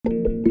Hi,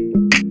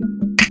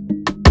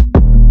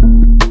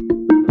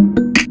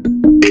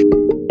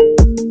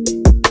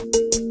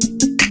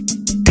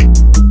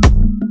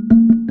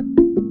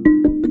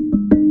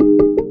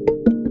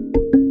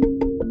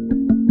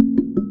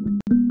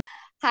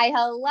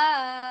 hello.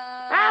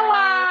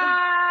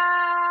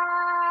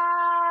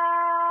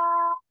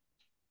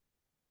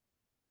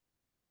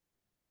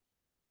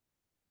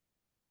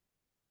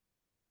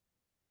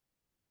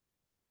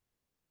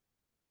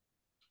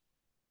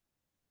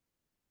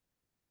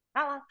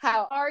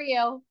 How are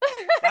you?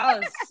 I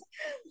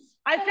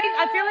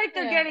feel like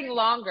they're getting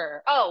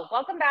longer. Oh,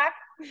 welcome back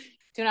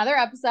to another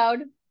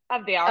episode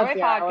of the Our Way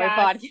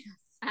Podcast.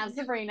 I'm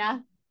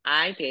Sabrina.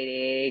 I'm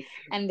Katie.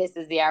 And this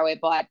is the Our Way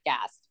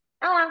Podcast.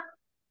 Hello.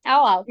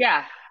 Hello.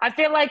 Yeah. I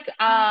feel like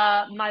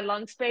my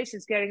lung space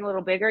is getting a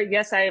little bigger.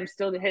 Yes, I am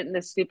still hitting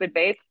this stupid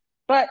vape,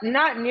 but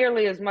not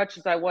nearly as much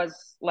as I was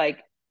like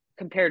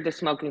compared to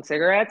smoking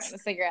cigarettes.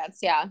 Cigarettes,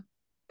 yeah.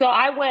 So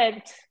I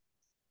went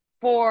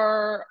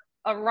for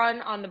a run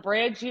on the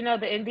bridge, you know,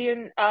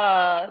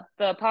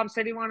 the Palm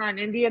City one on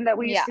Indian that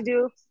we used to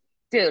do.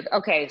 Dude,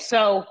 okay,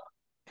 so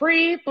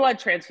pre-blood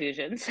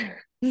transfusions,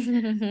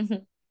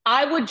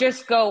 I would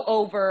just go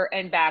over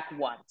and back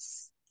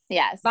once.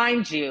 Yes.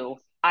 Mind you,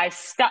 I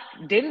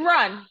didn't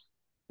run,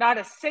 not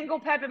a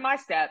single pep in my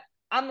step.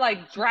 I'm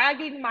like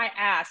dragging my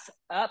ass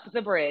up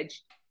the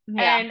bridge.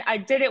 Yeah. And I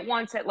did it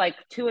once at like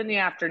 2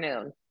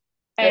 p.m.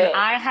 And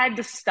I had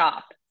to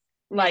stop.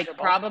 Like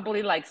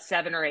probably like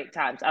 7 or 8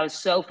 times. I was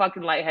so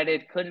fucking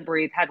lightheaded, couldn't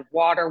breathe, had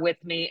water with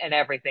me and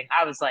everything.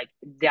 I was like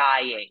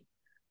dying.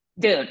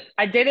 Dude,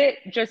 I did it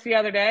just the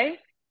other day.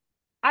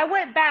 I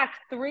went back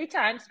 3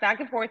 times, back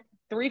and forth,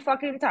 3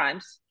 fucking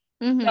times.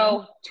 Mm-hmm.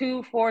 So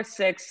 2, 4,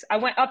 6. I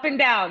went up and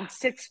down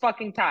 6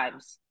 fucking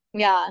times.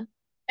 Yeah.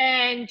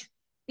 And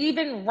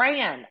even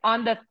ran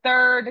on the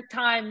 3rd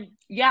time.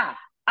 Yeah.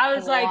 I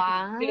was like,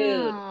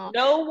 dude,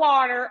 no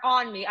water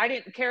on me. I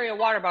didn't carry a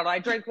water bottle. I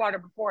drank water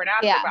before and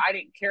after, but I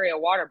didn't carry a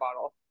water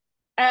bottle.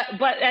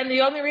 And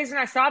the only reason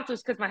I stopped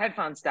was because my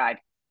headphones died.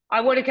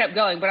 I would have kept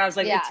going, but I was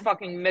like, it's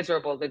fucking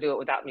miserable to do it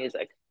without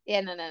music.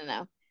 Yeah,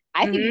 no.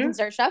 I think you can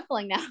start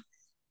shuffling now.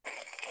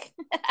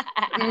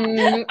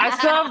 I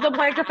still have the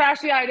plantar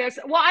fasciitis.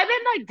 Well, I've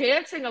been like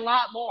dancing a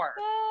lot more.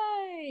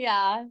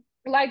 Yeah.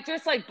 Like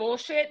just like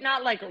bullshit,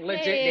 not like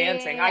legit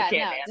dancing. I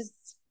can't dance.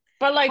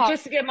 But like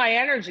just to get my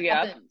energy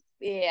up.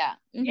 Yeah.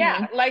 Mm-hmm.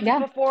 Yeah. Like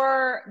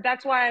before,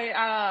 that's why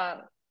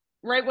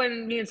right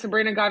when me and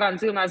Sabrina got on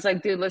Zoom, I was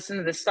like, dude, listen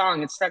to this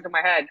song. It's stuck in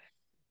my head.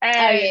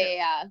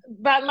 And,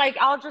 But like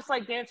I'll just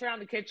like dance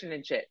around the kitchen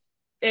and shit.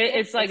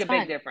 It's like a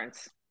big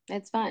difference.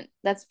 It's fun.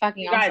 That's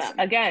fucking awesome.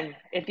 Guys, again,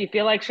 if you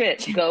feel like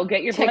shit, go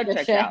get your blood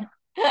checked out.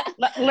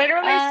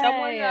 Literally,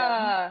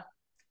 someone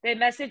they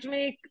messaged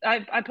me.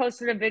 I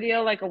posted a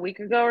video like a week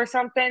ago or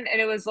something, and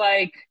it was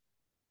like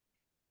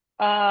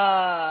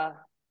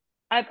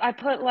I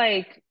put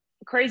like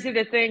crazy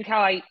to think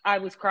how I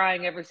was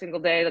crying every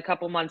single day a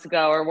couple months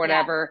ago or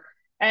whatever.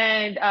 Yeah.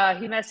 And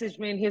he messaged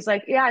me and he's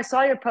like, yeah, I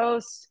saw your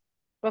post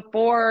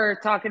before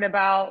talking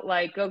about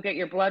like, go get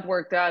your blood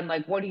work done.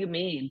 Like, what do you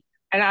mean?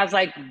 And I was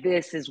like,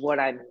 this is what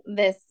I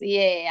mean.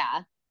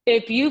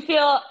 If you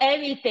feel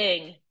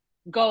anything,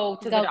 go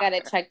get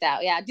it checked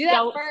out. Yeah. Do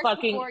that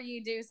first before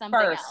you do something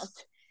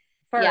else.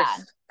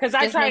 First. Because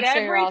I tried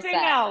everything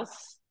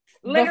else.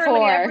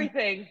 Literally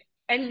everything.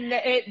 And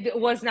it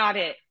was not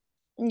it.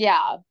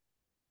 Yeah.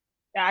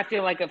 I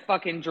feel like a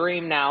fucking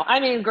dream now. I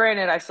mean,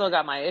 granted, I still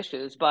got my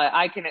issues, but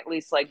I can at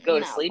least like go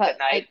to sleep at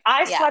night.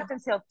 I slept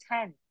until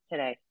 10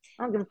 today.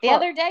 I don't give a fuck. The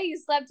other day you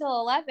slept till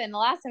 11. The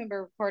last time we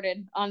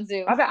recorded on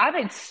Zoom. I've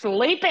been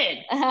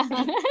sleeping.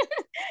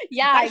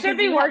 Yeah, I should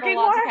be working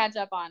more to catch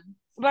up on.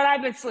 But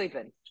I've been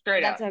sleeping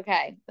straight up. That's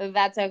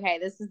okay.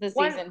 This is the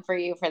season for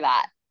you for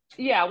that.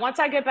 Yeah, once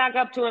I get back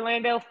up to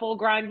Orlando, full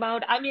grind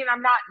mode. I mean,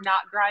 I'm not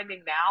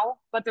grinding now,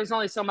 but there's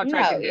only so much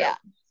I can do. Yeah.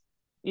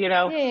 You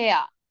know?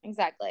 Yeah,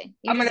 exactly.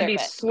 I'm going to be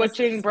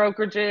switching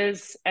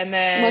brokerages and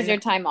then... Was your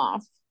time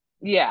off?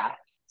 Yeah.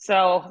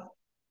 So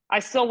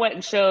I still went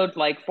and showed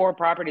like 4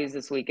 properties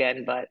this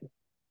weekend, but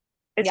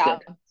it's good.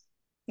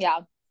 Yeah.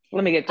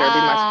 Let me get Derby,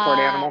 my support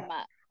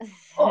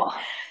animal.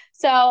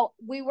 So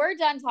we were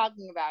done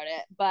talking about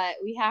it, but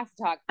we have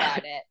to talk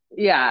about it.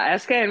 Yeah.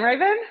 SK and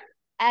Raven?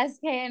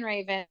 SK and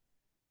Raven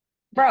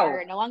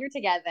are no longer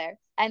together,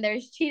 and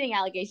there's cheating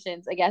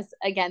allegations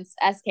against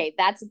SK.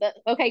 That's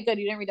okay. Good,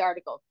 you didn't read the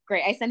article.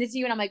 Great, I sent it to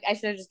you, and I'm like, I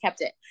should have just kept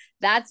it.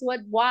 That's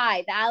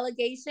why the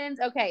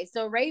allegations. Okay,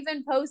 so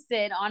Raven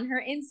posted on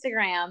her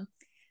Instagram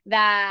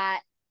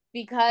that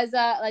because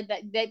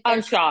they're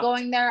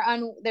going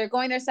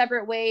their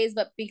separate ways,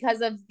 but because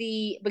of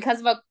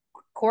a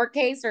court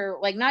case or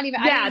like not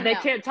even they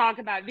can't talk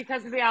about it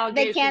because of the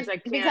allegations.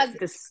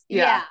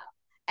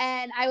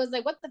 And I was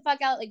like, what the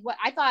fuck out? Like, what?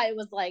 I thought it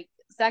was like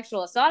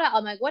sexual assault.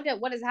 I'm like,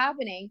 what is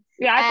happening?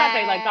 Yeah, I thought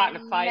they like got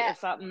in a fight or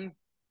something.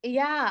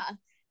 Yeah.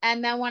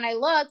 And then when I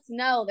looked,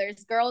 no,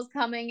 there's girls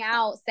coming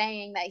out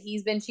saying that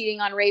he's been cheating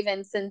on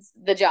Raven since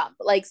the jump,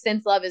 like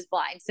since Love is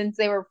Blind, since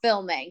they were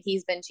filming,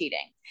 he's been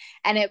cheating.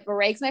 And it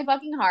breaks my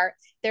fucking heart.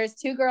 There's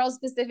 2 girls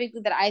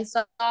specifically that I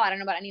saw. I don't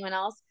know about anyone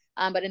else,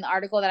 but in the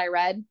article that I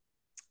read,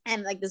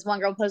 and like this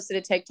one girl posted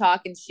a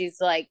TikTok and she's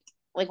like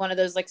one of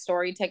those like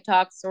story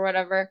TikToks or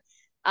whatever,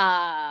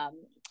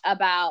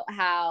 about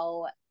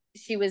how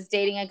she was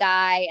dating a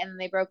guy and then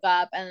they broke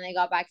up and then they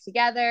got back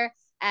together.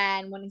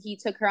 And when he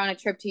took her on a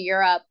trip to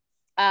Europe,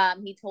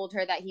 he told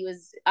her that he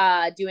was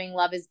doing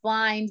Love is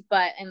Blind,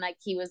 and like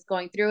he was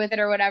going through with it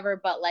or whatever,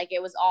 but like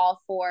it was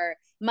all for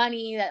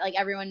money, that like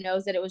everyone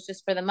knows that it was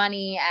just for the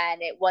money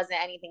and it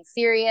wasn't anything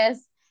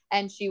serious.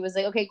 And she was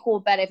like, okay, cool,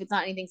 bet if it's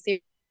not anything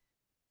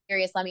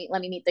serious, let me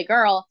meet the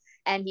girl.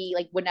 And he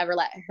like would never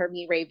let her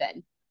meet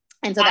Raven.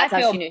 And so that's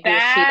how she knew he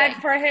was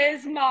cheating. For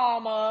his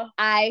mama.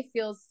 I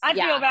feel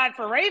bad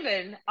for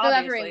Raven.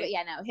 Obviously. But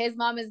yeah, no, his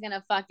mom is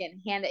gonna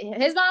fucking hand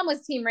it. His mom was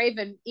Team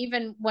Raven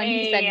even when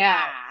he said no.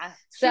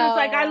 She was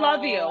like, "I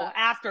love you."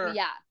 After,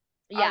 yeah,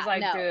 I was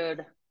like,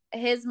 dude,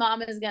 his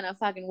mom is gonna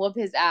fucking whoop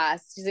his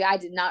ass. She's like, I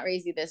did not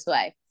raise you this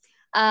way.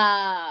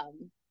 Talk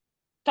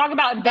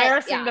about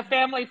embarrassing the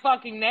family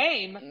fucking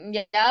name.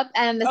 Yep,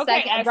 and the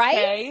second,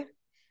 SK.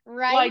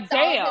 Right, like so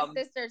damn, all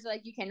his sisters are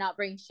like, you cannot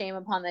bring shame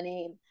upon the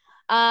name.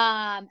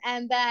 And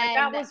then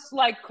that was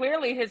like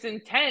clearly his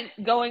intent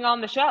going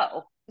on the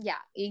show. Yeah,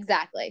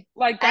 exactly.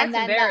 Like that's and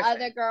then the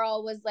other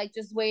girl was like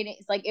just waiting.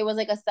 It's like it was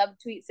like a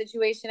subtweet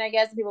situation, I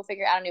guess. People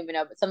figure, I don't even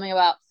know, but something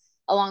about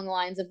along the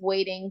lines of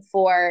waiting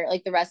for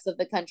like the rest of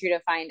the country to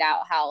find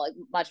out how like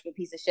much of a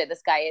piece of shit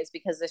this guy is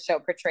because the show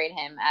portrayed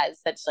him as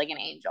such like an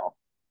angel.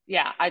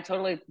 Yeah, I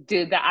totally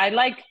do that.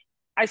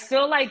 I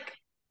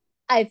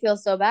feel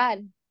so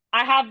bad.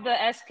 I have the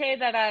SK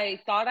that I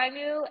thought I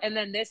knew, and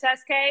then this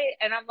SK,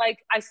 and I'm like,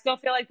 I still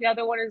feel like the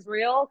other one is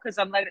real because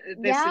I'm like,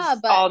 this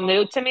is all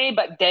new to me,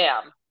 but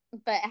damn.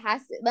 But it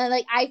has to,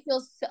 like, I feel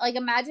so, like,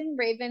 imagine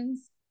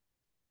Raven's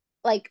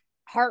like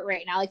heart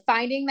right now, like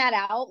finding that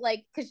out,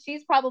 like, because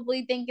she's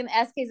probably thinking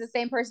SK is the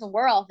same person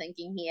we're all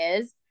thinking he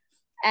is.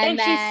 And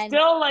then she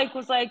still like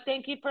was like,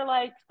 thank you for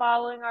like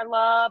following our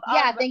love.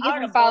 Yeah, thank you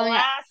for following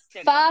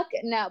it. Fuck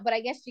no, but I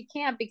guess she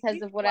can't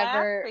because of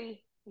whatever.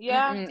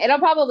 Yeah, it'll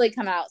probably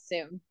come out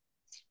soon,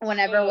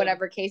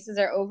 whatever cases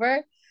are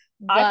over.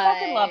 But I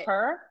fucking love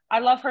her. I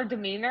love her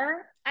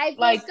demeanor. I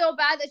feel so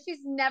bad that she's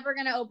never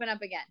gonna open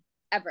up again,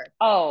 ever.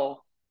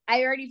 Oh,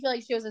 I already feel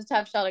like she was a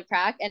tough shell to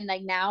crack, and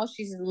like now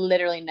she's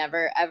literally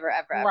never, ever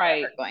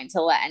going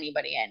to let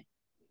anybody in.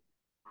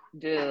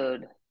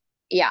 Dude.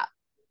 Yeah.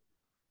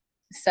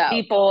 So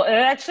people,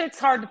 that shit's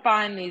hard to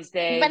find these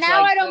days. But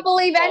now I don't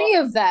believe any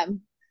of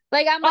them.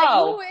 Like, I'm like,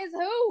 who is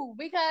who?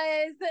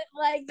 Because,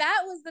 like,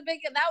 that would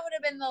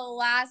have been the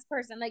last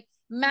person. Like,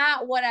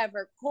 Matt,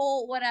 whatever.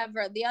 Cole,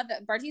 whatever. The other,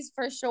 Bartise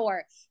for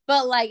sure.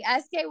 But, like,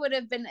 SK would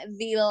have been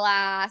the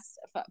last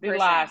person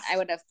I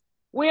would have.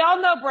 We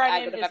all know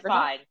Brennan is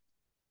fine.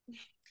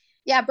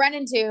 Yeah,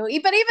 Brennan too.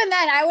 But even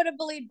then, I would have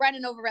believed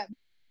Brennan over Rhett.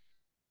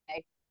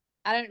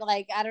 I don't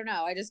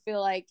know. I just feel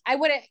like I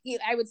would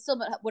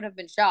have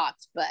been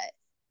shocked, but.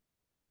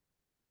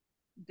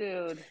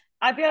 Dude.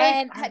 I feel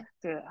like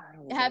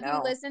have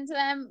you listened to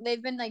them?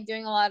 They've been like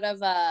doing a lot of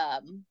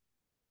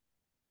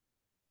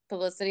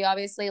publicity,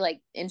 obviously,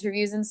 like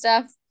interviews and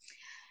stuff.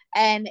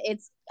 And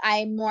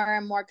I'm more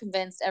and more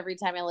convinced every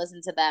time I listen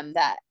to them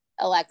that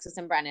Alexis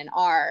and Brennan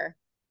are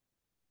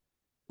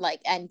like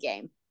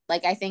endgame.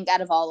 Like I think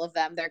out of all of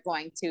them, they're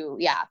going to,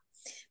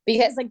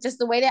 because like just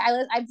the way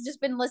that I've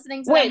just been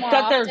listening to them more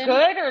that often. They're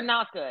good or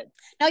not good?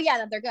 No,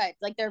 that they're good.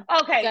 Like they're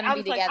gonna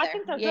be together. I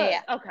think they're good.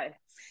 Yeah. Okay.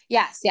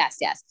 Yes.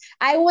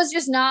 I was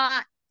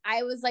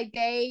like,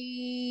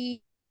 they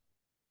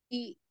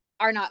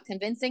are not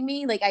convincing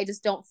me. Like, I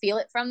just don't feel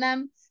it from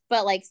them.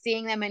 But like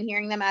seeing them and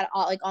hearing them at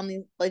all, like on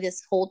the like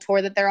this whole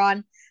tour that they're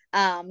on,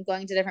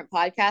 going to different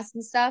podcasts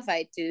and stuff,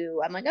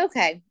 I'm like,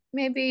 okay,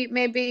 maybe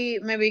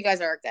you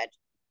guys are good.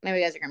 Maybe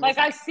you guys are gonna be like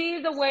fine. I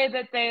see the way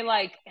that they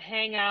like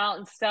hang out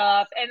and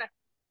stuff, and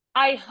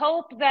I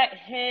hope that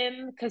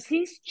because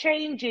he's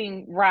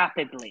changing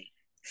rapidly.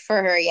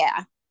 For her,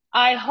 yeah.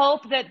 I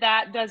hope that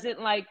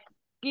doesn't like,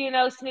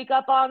 sneak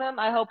up on him.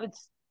 I hope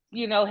it's,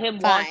 him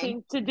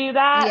wanting to do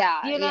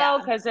that. Yeah.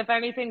 Because if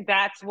anything,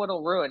 that's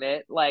what'll ruin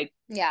it. Like,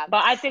 yeah.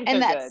 But I think they're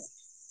good.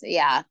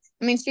 Yeah.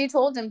 I mean, she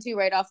told him to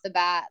right off the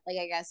bat, like,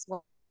 I guess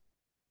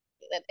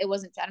it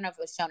wasn't, I don't know if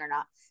it was shown or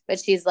not, but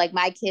she's like,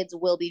 my kids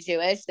will be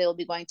Jewish. They will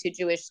be going to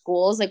Jewish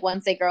schools. Like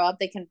once they grow up,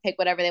 they can pick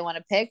whatever they want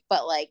to pick.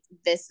 But like,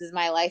 this is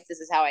my life.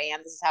 This is how I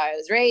am. This is how I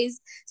was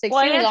raised. So she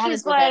was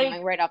honest with him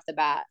like, right off the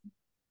bat.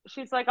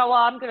 She's like, oh, well,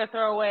 I'm going to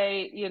throw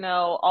away,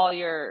 all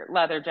your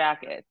leather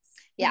jackets.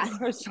 Yeah.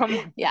 Or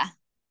something. Yeah.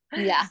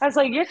 I was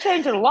like, you're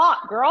changing a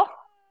lot, girl.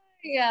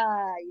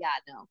 Yeah,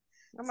 no.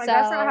 I'm like,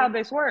 that's not how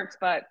this works,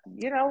 but,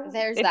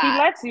 there's if he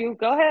lets you,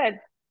 go ahead.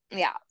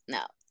 Yeah,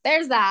 no.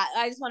 There's that.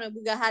 I just want to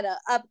go ahead to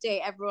update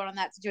everyone on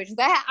that situation.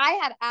 I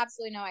had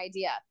absolutely no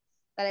idea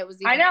that it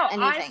was even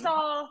anything.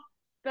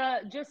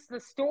 the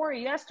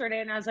story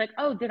yesterday, and I was like,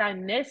 oh, did I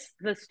miss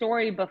the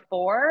story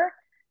before?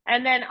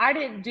 And then I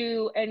didn't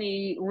do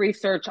any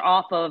research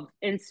off of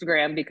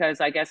Instagram because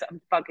I guess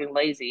I'm fucking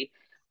lazy.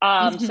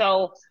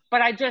 So,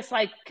 but I just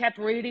like kept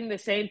reading the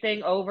same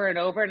thing over and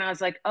over, and I was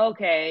like,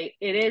 okay,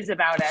 it is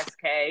about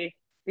SK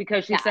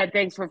because she Yeah. said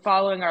thanks for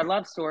following our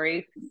love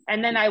story.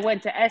 And then I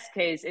went to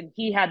SK's, and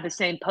he had the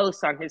same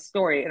post on his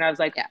story, and I was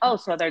like, Yeah. oh,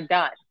 so they're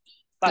done.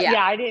 But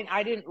yeah, I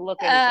didn't look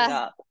anything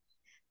up.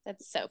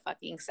 That's so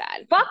fucking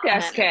sad. Fuck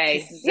SK.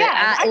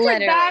 Yeah, I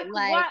take back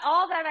like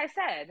all that I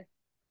said.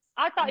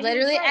 I thought he was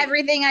literally great.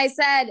 everything I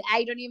said.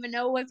 I don't even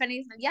know if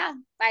anything. Yeah,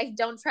 I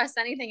don't trust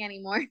anything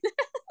anymore.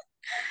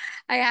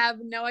 I have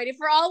no idea.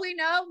 For all we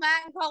know,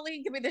 Matt and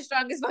Colleen could be the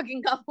strongest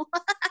fucking couple.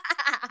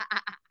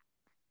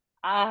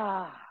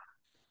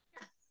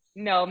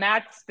 No,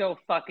 Matt's still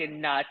fucking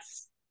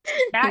nuts.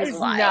 Matt is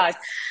wild. nuts.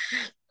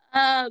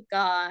 Oh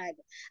God.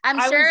 I'm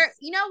sure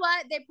you know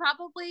what? They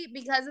probably,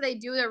 because they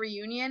do a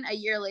reunion a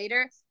year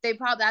later,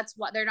 that's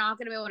what they're not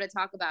gonna be able to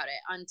talk about it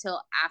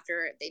until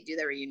after they do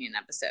the reunion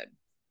episode.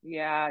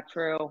 Yeah,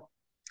 true.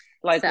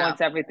 Like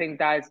once everything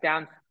dies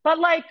down. But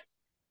like,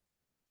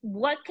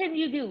 what can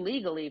you do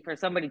legally for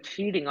somebody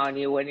cheating on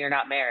you when you're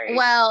not married?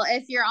 Well,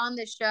 if you're on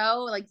the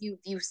show, like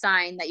you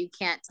sign that you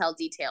can't tell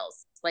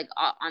details, like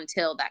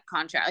until that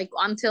contract, like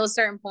until a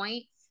certain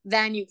point,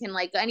 then you can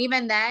like, and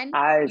even then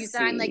you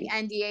sign like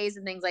NDAs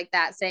and things like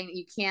that, saying that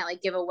you can't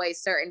like give away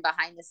certain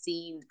behind the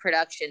scenes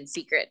production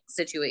secret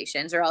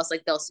situations, or else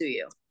like they'll sue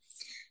you.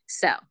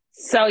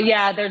 So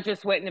yeah, they're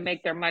just waiting to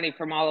make their money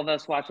from all of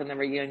us watching the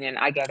reunion.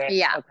 I get it.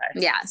 Yeah. Okay.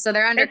 Yeah. So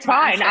they're under. It's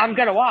fine. I'm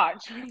gonna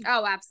watch.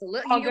 Oh,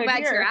 absolutely. You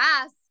bet your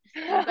ass.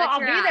 I'll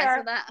be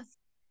there.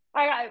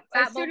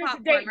 As soon as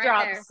the date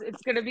drops,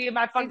 it's gonna be in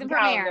my fucking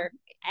calendar.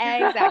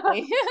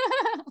 Exactly.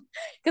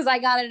 Because I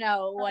gotta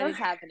know what is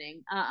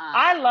happening.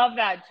 I love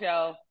that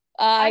show.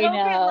 I hope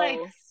it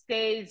like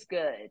stays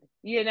good.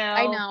 You know.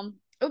 I know.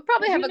 We'll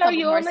probably have a couple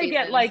you more only seasons.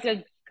 get like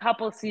a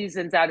couple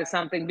seasons out of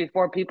something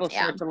before people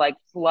start to like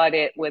flood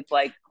it with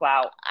like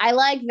clout. I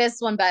like this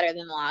one better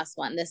than the last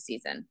one this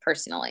season,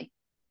 personally.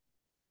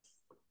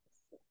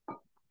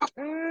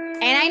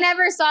 And I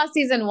never saw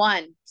season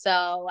 1,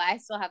 so I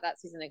still have that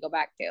season to go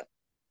back to.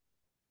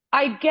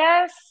 I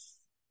guess.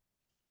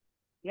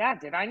 Yeah,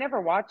 did I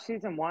never watch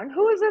season 1?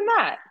 Who was in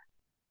that?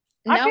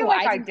 No, I feel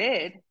like I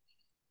did.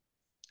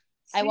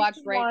 I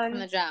watched right from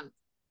the jump.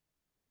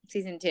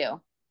 Season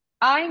 2.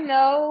 I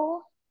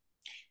know.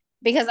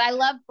 Because I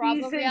love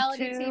Bravo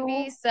reality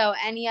TV, so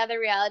any other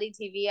reality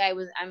TV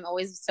I'm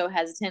always so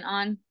hesitant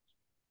on.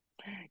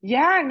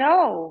 Yeah,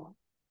 no.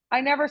 I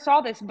never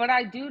saw this, but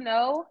I do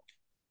know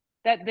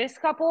that this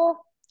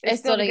couple is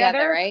still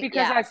together, right?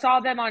 Because I saw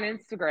them on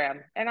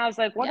Instagram, and I was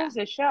like, "What is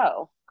this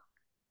show?"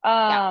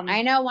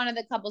 I know one of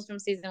the couples from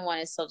season 1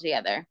 is still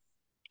together.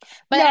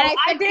 But no,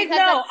 I did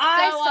know.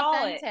 I saw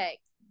authentic. It.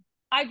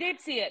 I did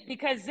see it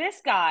because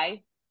this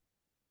guy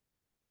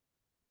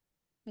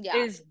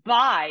is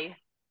bi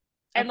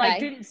and like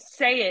didn't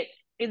say it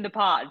in the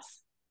pods.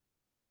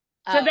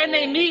 So then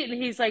they meet,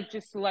 and he's like,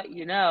 "Just to let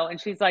you know," and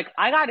she's like,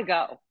 "I gotta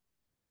go."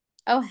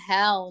 Oh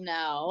hell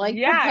no! Like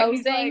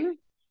proposing.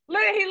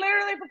 He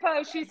literally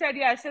proposed. She said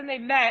yes, and they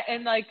met.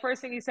 And like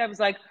first thing he said was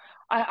like,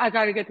 "I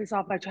got to get this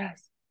off my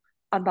chest.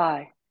 I'm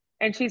bi."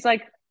 And she's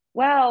like,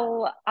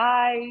 "Well,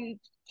 I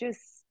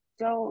just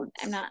don't.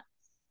 I'm not.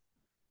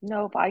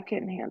 Know if I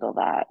can handle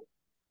that."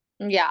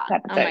 Yeah.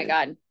 Oh my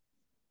god.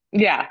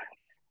 Yeah,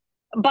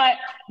 but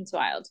it's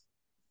wild.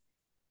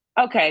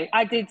 Okay,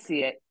 I did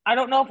see it. I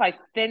don't know if I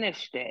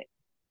finished it.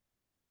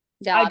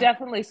 Yeah, I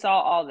definitely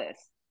saw all this.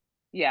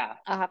 Yeah,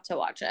 I'll have to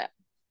watch it.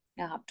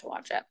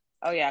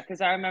 Oh yeah,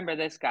 because I remember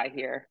this guy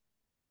here.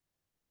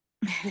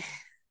 I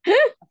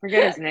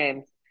forget his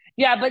name.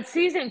 Yeah, but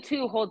season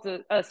 2 holds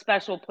a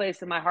special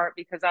place in my heart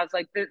because I was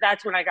like,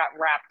 that's when I got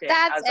wrapped in.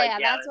 That's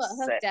what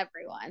hooked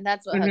everyone.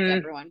 That's what hooked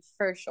everyone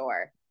for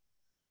sure.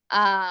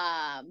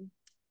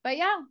 But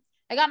yeah,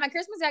 I got my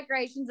Christmas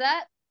decorations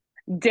up.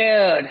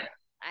 Dude,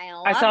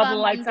 I saw the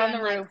lights on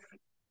the roof.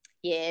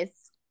 Yes,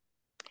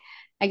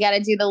 I got to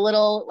do the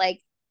little like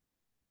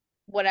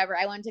whatever.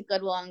 I went to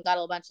Goodwill and got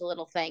a bunch of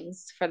little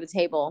things for the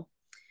table.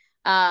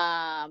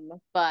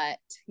 But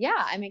yeah,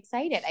 I'm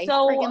excited. I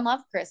freaking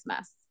love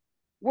Christmas.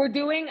 We're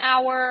doing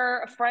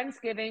our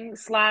Friendsgiving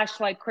 /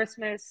 like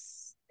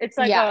Christmas. It's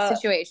like a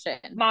situation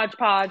Mod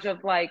Podge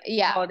of like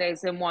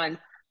holidays in one.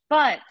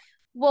 But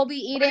we'll be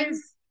eating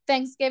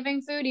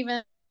Thanksgiving food,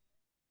 even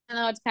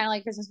though it's kind of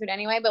like Christmas food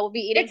anyway. But we'll be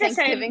eating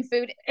Thanksgiving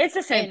food. It's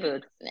the same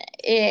food.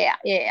 Yeah.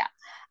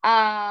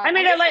 I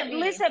mean, at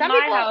least at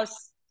my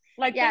house,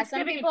 like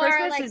Thanksgiving and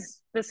Christmas is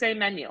the same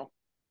menu.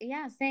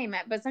 Yeah, same.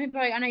 But some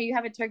people are like, "Oh no, you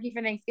have a turkey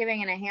for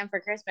Thanksgiving and a ham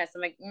for Christmas."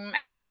 I'm like,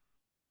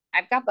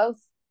 I've got both.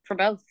 For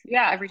both.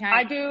 Yeah. Every time.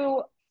 I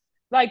do.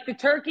 Like the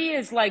turkey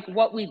is like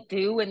what we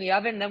do in the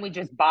oven. Then we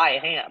just buy a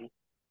ham.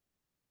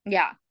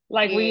 Yeah.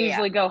 Like we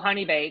usually go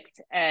honey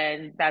baked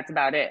and that's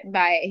about it.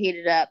 Buy it, heat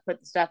it up, put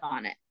the stuff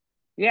on it.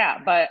 Yeah.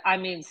 But I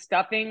mean,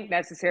 stuffing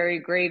necessary,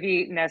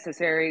 gravy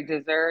necessary,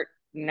 dessert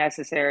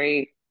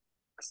necessary,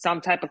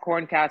 some type of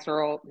corn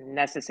casserole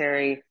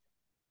necessary.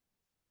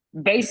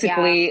 Yeah.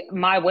 Basically,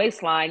 my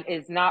waistline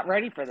is not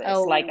ready for this,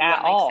 like Oh, at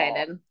I'm all.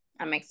 excited.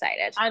 I'm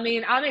excited. I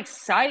mean, I'm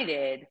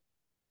excited,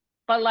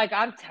 but like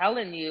I'm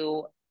telling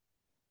you,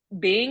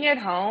 being at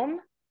home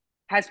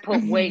has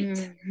put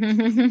weight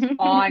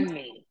on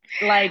me.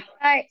 Like,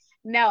 I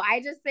no,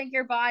 I just think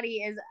your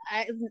body is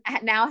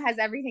now has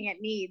everything it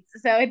needs.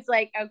 So it's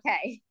like,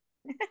 okay.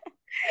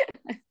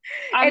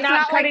 I'm It's not not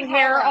like cutting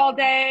hair all hollow.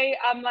 day.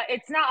 I'm like,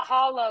 it's not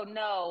hollow,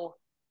 no,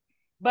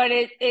 but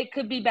it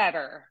could be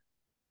better.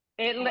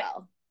 It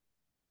Well,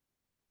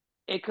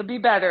 it could be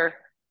better.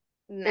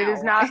 no. It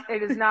is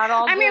not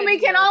all I mean, good we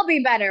can here. all be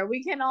better.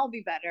 We can all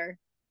be better.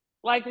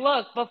 Like,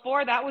 look,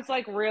 before that was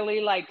like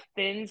really like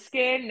thin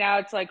skin. Now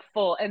it's like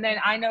full. And then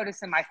I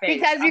notice in my face,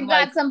 Because I'm you've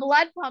like, got some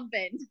blood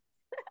pumping.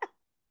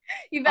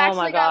 You've oh my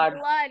actually got God.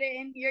 blood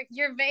and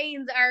your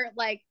veins are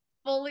like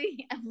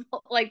fully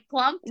like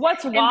plumped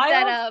What's instead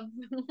wild?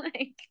 of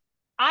like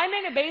I'm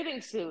in a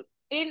bathing suit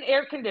in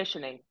air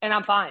conditioning and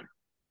I'm fine.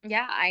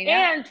 yeah, I know.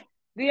 And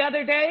the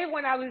other day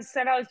when I was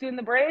doing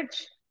the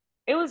bridge,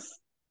 it was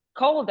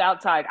cold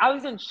outside. I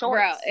was in Bro,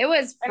 shorts it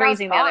was and I was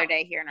freezing the fine. other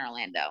day here in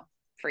Orlando.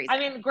 I Freezing.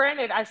 mean,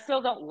 granted, I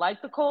still don't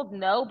like the cold,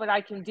 no, but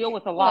I can deal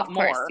with a Well, lot of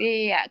course. more. Yeah,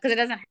 yeah, yeah. Because it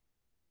doesn't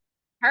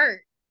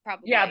hurt,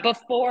 Yeah, probably.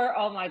 before,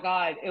 oh my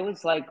God, it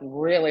was like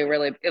really,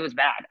 really, it was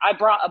bad. I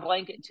brought a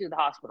blanket to the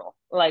hospital.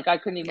 Like I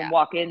couldn't even Yeah.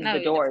 walk in No, the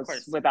of doors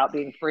course. without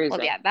being Well,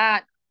 freezing. yeah,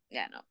 that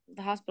yeah, no.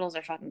 The hospitals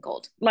are fucking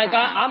cold. Like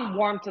I'm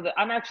warm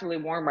I'm actually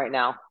warm right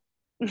now.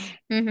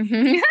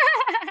 That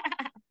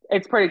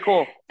It's pretty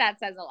cool. says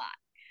a lot.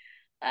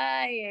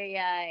 Yeah,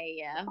 yeah,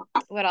 yeah.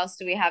 What else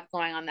do we have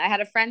going on? I had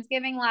a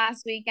Friendsgiving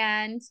last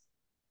weekend.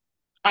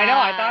 I know.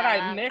 I thought I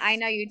I missed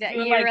know you did.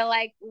 doing You like were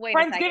like, wait a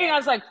Friendsgiving. second. I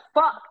was like,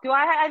 fuck,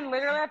 I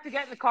literally have to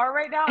get in the car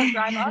right now and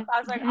drive up? I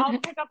was like, I'll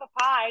pick up a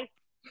pie.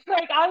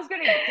 Like, I was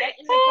going to get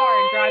in the car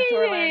and drive to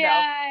Orlando.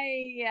 Yeah,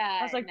 I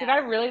yeah, was like, did I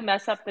no. really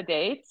mess up the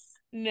dates?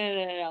 No,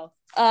 no,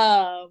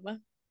 no, no.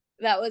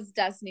 That was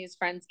Destiny's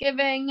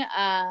Friendsgiving.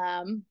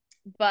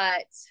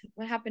 But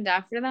what happened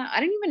after that? I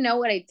didn't even know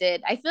what I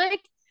did. I feel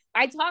like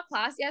I taught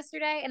class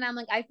yesterday, and I'm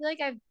like, I feel like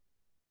I've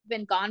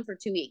been gone for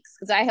 2 weeks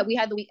because we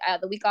had the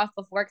week off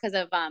before because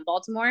of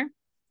Baltimore.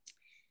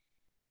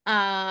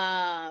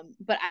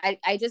 But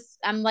I just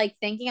I'm like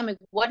thinking I'm like,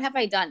 what have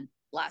I done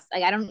last?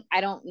 Like I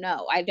don't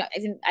know. I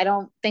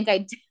don't think I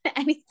did The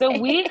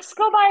anything. weeks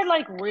go by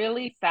like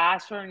really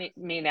fast for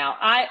me now.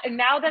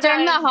 Now that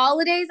During the I'm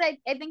holidays, I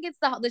think it's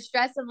the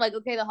stress of like,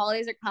 okay, the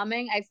holidays are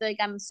coming. I feel like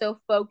I'm so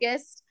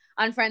focused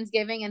on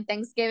Friendsgiving and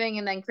Thanksgiving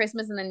and then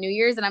Christmas and then New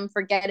Year's, and I'm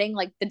forgetting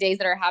like the days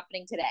that are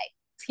happening today.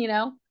 You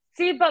know?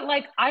 See, but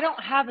like I don't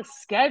have a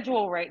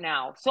schedule right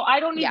now. So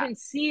I don't Yeah, even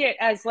see it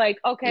as like,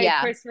 okay,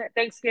 yeah, Christmas,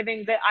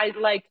 Thanksgiving, that I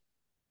like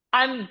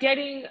I'm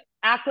getting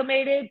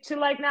acclimated to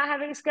like not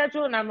having a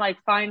schedule and I'm like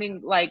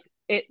finding like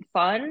it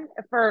fun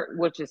for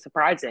which is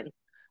surprising.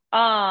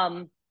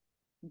 Um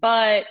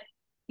but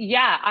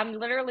yeah, I'm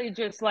literally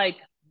just like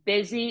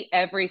busy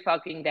every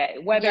fucking day,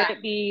 whether yeah.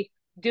 it be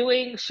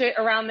doing shit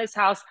around this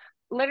house.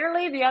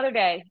 Literally the other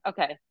day,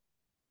 okay.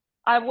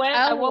 I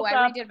Oh, woke I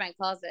up. redid my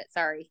closet.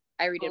 Sorry,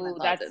 I redid my Oh,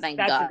 closet. Thank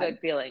that's a God. good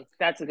feeling.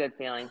 That's a good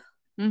feeling.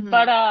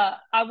 But Mm-hmm.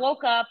 I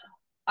woke up,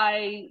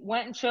 I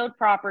went and showed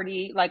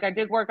property. Like I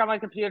did work on my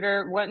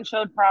computer, went and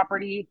showed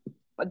property,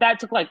 but that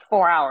took like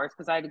 4 hours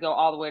because I had to go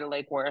all the way to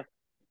Lake Worth.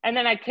 And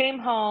then I came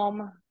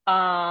home,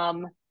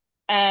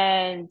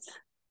 and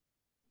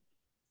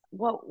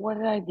what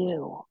did I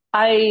do?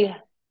 I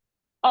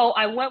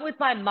went with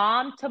my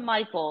mom to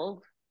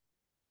Michael's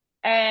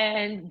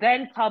and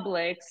then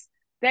Publix,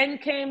 then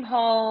came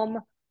home,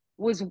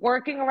 was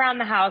working around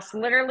the house,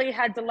 literally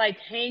had to like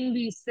hang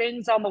these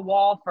things on the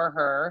wall for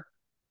her,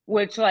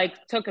 which like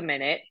took a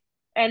minute.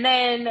 And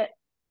then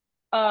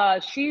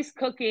she's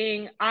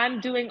cooking, I'm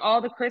doing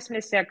all the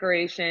Christmas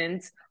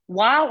decorations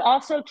while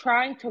also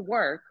trying to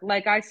work.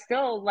 Like I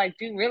still like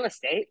do real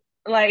estate.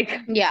 Like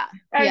Yeah,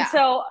 and yeah,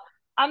 so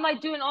I'm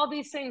like doing all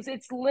these things.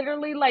 It's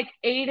literally like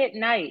 8 at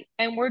night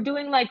and we're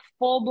doing like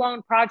full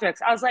blown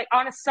projects. I was like,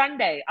 on a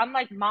Sunday, I'm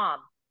like, Mom,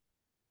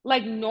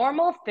 like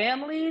normal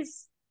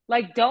families,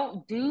 like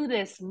don't do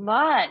this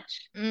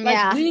much. Like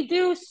yeah, we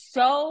do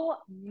so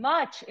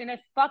much in a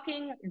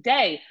fucking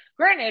day.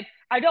 Granted,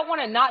 I don't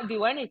want to not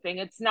do anything.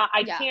 It's not,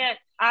 yeah,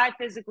 I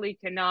physically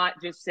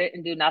cannot just sit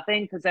and do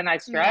nothing because then I yeah.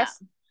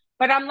 stress.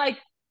 But I'm like,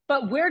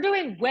 but we're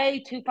doing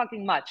way too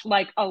fucking much,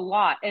 like a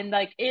lot. And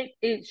like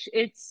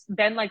it's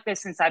been like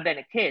this since I've been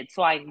a kid.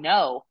 So I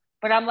know.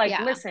 But I'm like,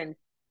 Yeah, listen,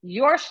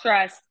 you're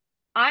stressed,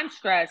 I'm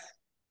stressed,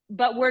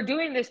 but we're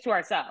doing this to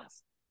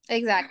ourselves.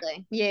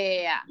 exactly. Yeah,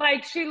 yeah, yeah.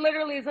 Like she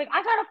literally is like,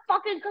 I gotta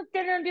fucking cook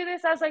dinner and do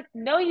this. I was like,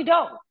 no, you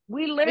don't.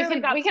 We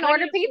literally got We can plenty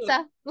order of food.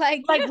 pizza.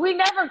 Like, Like we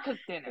never cook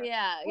dinner.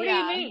 yeah, What do you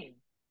yeah. mean?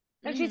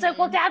 And she's like,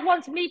 well, Mm-hmm. Dad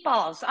wants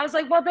meatballs. I was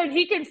like, well, then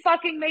he can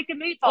fucking make a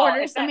meatball. Order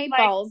If some that like,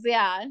 meatballs.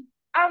 Yeah.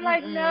 I'm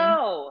like, Mm-mm.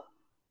 no.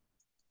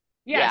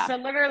 Yeah. Yeah. So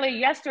literally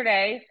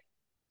yesterday,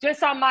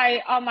 just on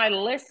my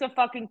list of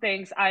fucking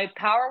things, I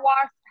power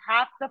washed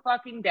half the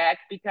fucking deck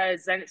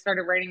because then it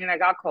started raining and I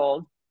got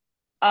cold.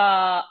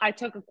 I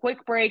took a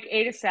quick break,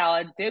 ate a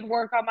salad, did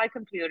work on my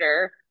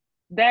computer,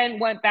 then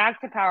went back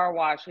to power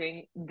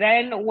washing,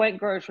 then went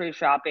grocery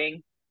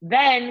shopping,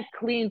 then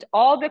cleaned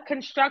all the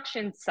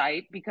construction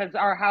site because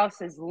our house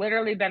has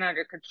literally been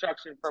under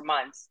construction for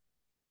months.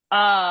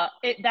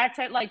 That's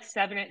at like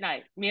 7 at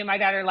night. Me and my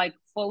dad are like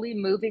fully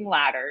moving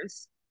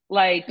ladders.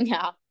 Like,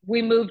 Yeah.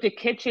 we moved a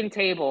kitchen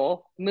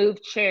table,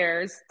 moved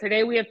chairs.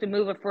 Today we have to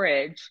move a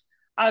fridge.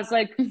 I was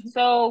like,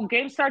 so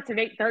game starts at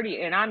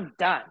 8:30 and I'm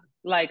done.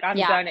 Like, I'm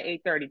Yeah. done at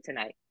 8:30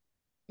 tonight.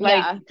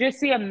 Like, Yeah. just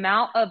the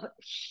amount of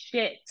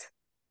shit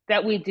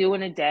that we do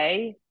in a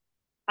day.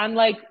 I'm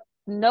like,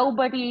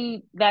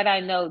 nobody that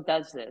I know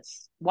does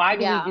this. Why do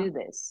we Yeah. do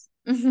this?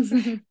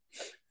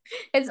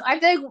 I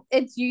think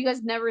it's you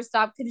guys never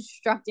stop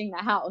constructing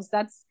the house.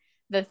 That's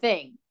the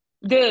thing.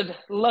 Dude,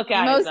 look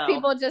at Most it though.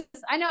 people just,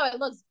 I know it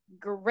looks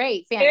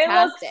great, It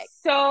fantastic. looks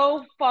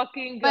so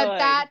fucking good. But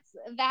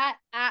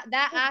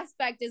that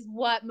aspect is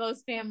what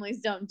most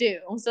families don't do.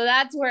 So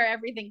that's where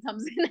everything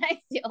comes in, I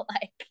feel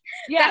like.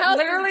 Yeah, the house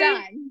literally.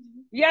 is done,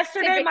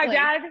 Yesterday, typically.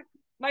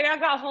 my dad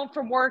got home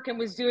from work and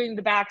was doing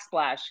the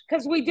backsplash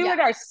because we do Yeah. it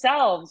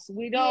ourselves.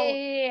 We don't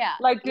Yeah.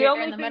 like the You're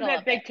only in the thing middle that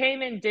of they it.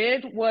 came and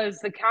did was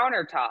the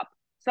countertop.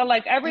 So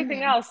like everything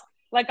Mhm. else,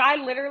 like I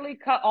literally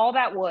cut all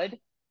that wood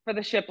for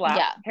the shiplap,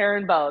 Yeah.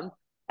 herringbone,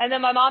 and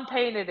then my mom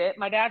painted it.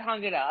 My dad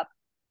hung it up.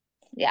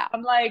 Yeah.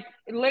 I'm like,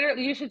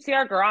 literally, you should see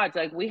our garage.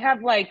 Like, we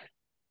have like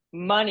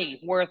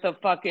money worth of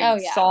fucking Oh,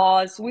 yeah.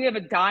 saws. We have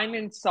a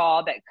diamond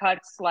saw that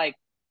cuts like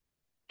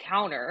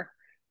counter.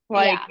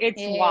 Like, Yeah.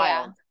 it's Yeah.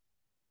 wild.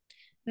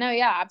 No,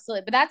 yeah,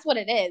 absolutely. But that's what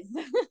it is.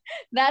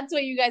 That's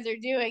what you guys are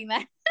doing.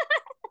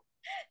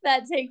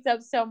 That takes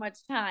up so much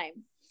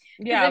time.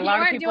 Yeah, if you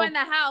weren't doing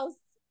the house,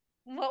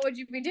 what would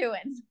you be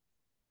doing?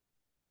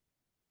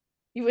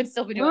 You would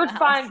still be doing the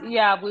house.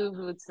 We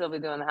would still be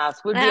doing the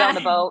house. We'd be on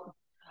the boat.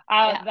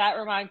 Yeah. That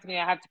reminds me,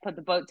 I have to put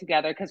the boat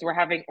together because we're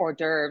having hors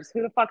d'oeuvres.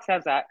 Who the fuck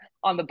says that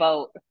on the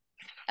boat?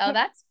 Oh,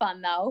 that's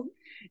fun though.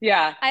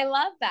 Yeah. I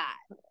love that.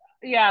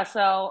 Yeah,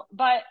 so,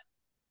 but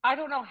I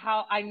don't know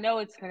how. I know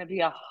it's going to be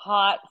a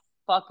hot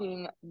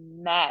fucking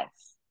mess.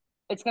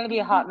 It's going to be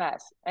a hot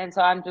mess. And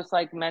so I'm just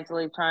like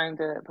mentally trying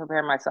to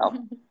prepare myself.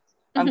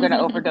 I'm going to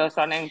overdose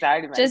on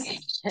anxiety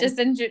medication. Just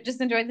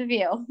enjoy the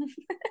view.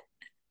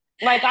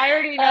 Like, I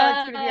already know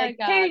it's going to be like,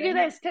 God. Katie, do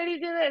this, Katie,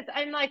 do this.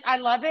 And like, I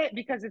love it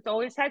because it's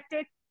always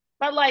hectic.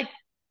 But like,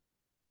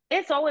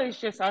 it's always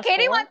just us.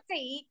 Katie wants to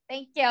eat.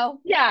 Thank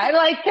you. Yeah,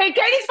 like,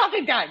 Katie's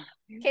fucking done.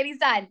 Katie's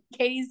done.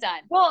 Katie's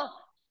done. Well,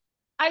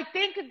 I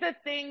think the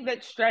thing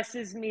that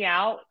stresses me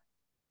out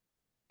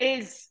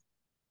is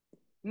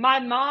my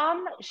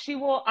mom. She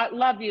will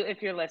love you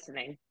if you're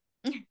listening.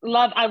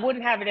 I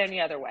wouldn't have it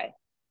any other way.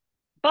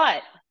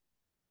 But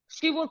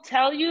she will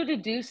tell you to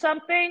do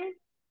something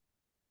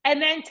and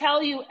then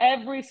tell you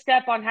every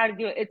step on how to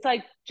do it. It's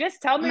like,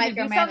 just tell me to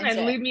do something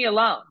and leave me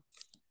alone.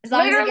 As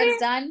long as it gets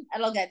done,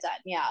 it'll get done.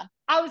 Yeah.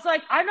 I was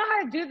like, I know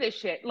how to do this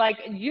shit. Like,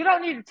 you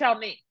don't need to tell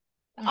me.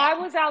 Yeah. I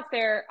was out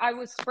there, I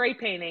was spray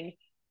painting,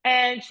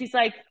 and she's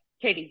like,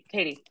 Katie.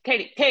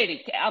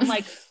 I'm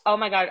like, oh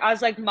my God. I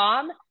was like,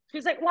 Mom.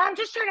 She's like, well, I'm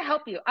just trying to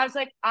help you. I was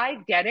like, I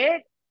get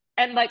it.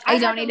 And like, I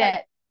don't need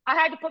it. I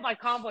had to put my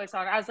calm voice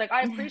on. I was like,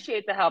 I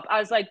appreciate the help. I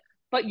was like,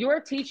 but your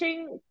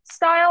teaching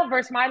style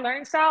versus my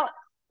learning style,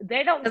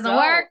 they doesn't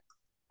work.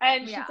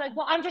 And she's like,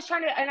 well, I'm just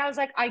trying to, and I was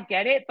like, I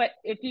get it. But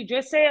if you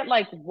just say it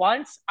like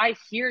once, I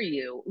hear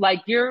you.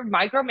 Like, you're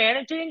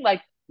micromanaging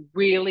like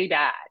really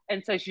bad.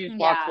 And so she just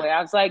walked away.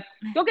 I was like,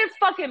 don't get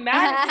fucking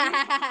mad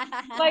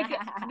at me. Like,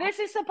 this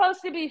is supposed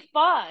to be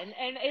fun.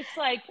 And it's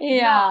like,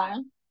 not,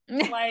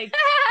 like,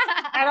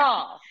 at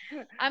all.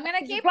 I'm going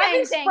to keep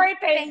painting. Spray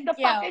paint the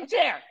fucking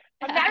chair.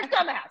 I'm not a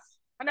dumbass.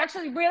 I'm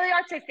actually really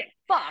artistic.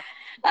 Fuck.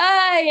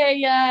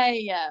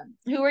 Yeah.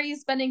 Who are you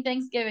spending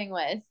Thanksgiving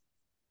with?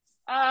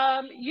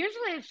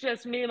 Usually it's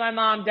just me, my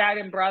mom, dad,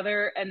 and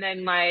brother, and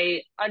then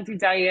my Auntie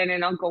Diane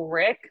and Uncle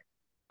Rick.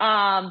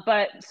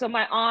 But so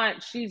my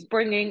aunt, she's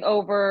bringing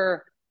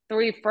over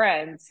 3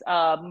 friends,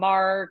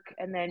 Mark,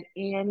 and then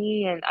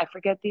Annie, and I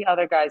forget the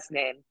other guy's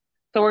name.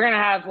 So we're gonna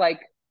have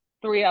like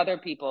 3 other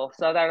people,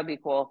 so that'll be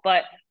cool.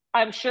 But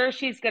I'm sure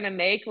she's gonna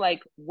make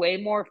like way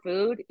more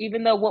food,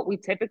 even though what we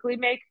typically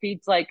make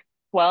feeds like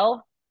 12.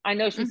 I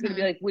know she's gonna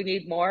be like, we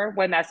need more,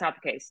 when that's not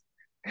the case.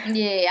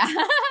 Yeah.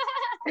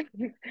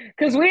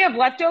 Because we have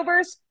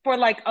leftovers for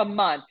like a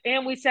month,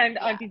 and we send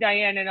Auntie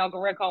Diane and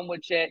Uncle Rick home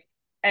with shit,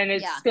 and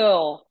it's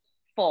still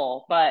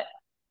full. But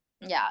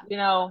you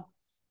know,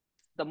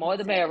 the more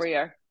the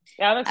merrier.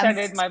 Yeah, I'm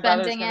excited. My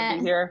brother's gonna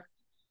be here.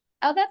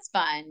 Oh, that's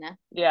fun.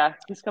 Yeah,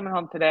 he's coming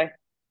home today.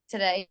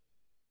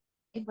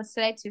 What's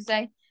today?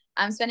 Tuesday.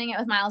 I'm spending it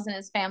with Miles and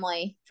his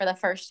family for the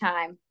first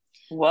time.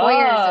 Whoa. 4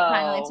 years it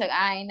finally took.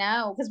 I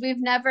know, because we've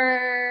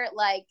never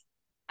like.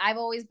 I've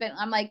always been.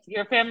 I'm like,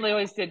 your family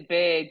always did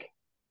big.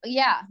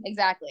 Yeah,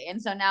 exactly.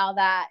 And so now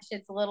that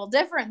shit's a little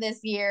different this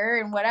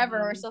year and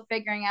whatever, we're still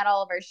figuring out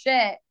all of our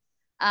shit.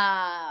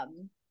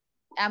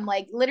 I'm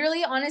like,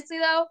 literally, honestly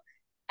though,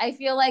 I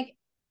feel like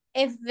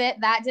if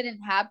that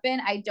didn't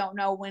happen, I don't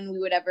know when we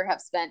would ever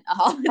have spent a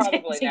holiday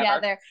Probably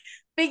together. never.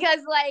 Because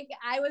like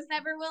I was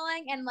never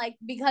willing, and like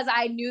because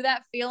I knew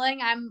that feeling,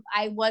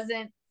 I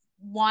wasn't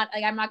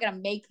like I'm not gonna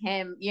make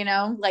him, you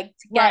know, like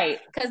to get Right.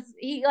 because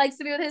he likes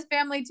to be with his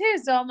family too.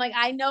 So I'm like,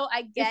 I know,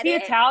 I Is get he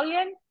it.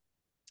 Italian?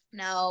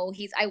 No,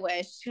 I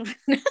wish. He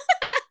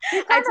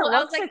I kind of was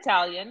looks like,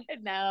 Italian.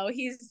 no,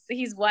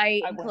 he's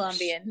white I and wish.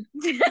 Colombian.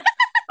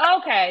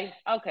 Okay,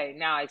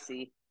 now I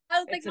see. I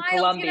was like, It's a Miles, you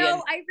Colombian.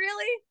 know,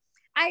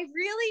 I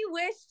really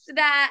wished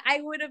that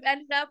I would have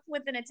ended up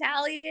with an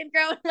Italian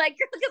growing like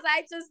because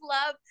I just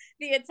love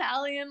the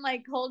Italian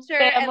like culture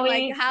and like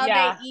Family, how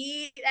yeah. they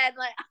eat and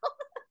like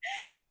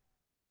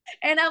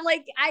and I'm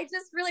like, I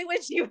just really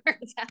wish you were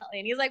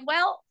Italian. He's like,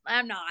 well,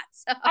 I'm not.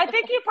 So I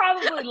think you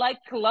probably like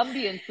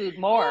Colombian food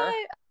more.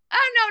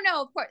 Oh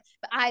no, of course.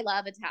 But I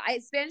love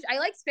Italian. Spanish. I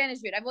like Spanish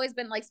food. I've always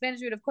been like Spanish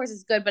food. Of course,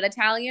 is good, but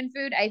Italian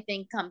food I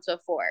think comes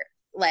before.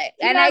 Like,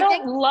 See, and I I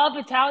think don't love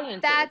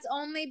Italian food. that's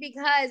only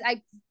because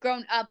I've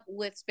grown up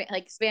with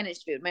like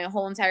Spanish food my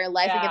whole entire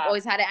life. Like I've Yeah.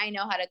 always had it. I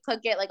know how to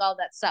cook it, like all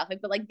that stuff. Like,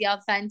 but like the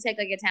authentic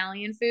like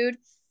Italian food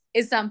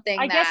is something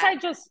I guess that I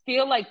just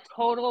feel like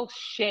total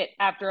shit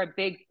after a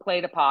big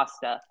plate of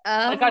pasta.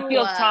 Like I oh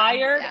feel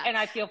tired yeah. and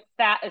I feel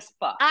fat as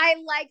fuck. I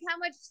like how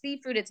much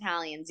seafood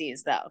Italians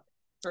use though.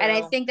 True. And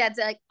I think that's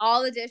like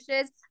all the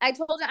dishes. I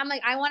told him, I'm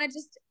like, I want to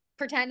just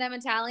pretend I'm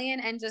Italian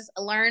and just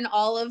learn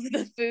all of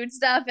the food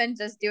stuff and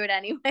just do it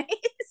anyways.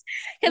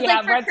 Because yeah,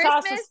 like for red Christmas,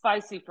 sauce is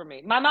spicy for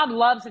me. My mom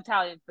loves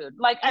Italian food.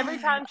 Like every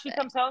I time love she it.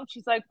 comes home,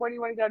 she's like, "Where do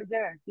you want to go to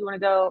dinner? Do you want to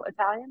go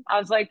Italian?" I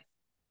was like,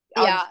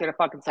 "I'll Yeah. just get a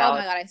fucking Oh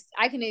my salad." god,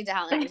 I can eat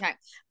Italian anytime.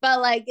 But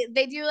like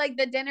they do like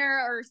the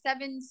dinner or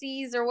 7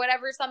 C's or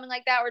whatever, something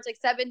like that, where it's like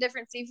 7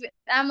 different seafood.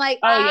 I'm like,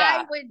 Oh I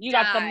yeah, would you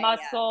got the die.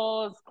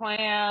 mussels, Like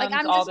clams,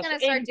 I'm all just the gonna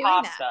in start doing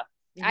that. pasta.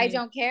 I Mm-hmm.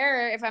 don't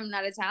care if I'm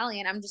not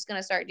Italian. I'm just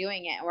gonna start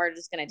doing it, and we're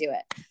just gonna do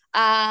it.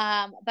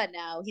 But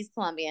no, he's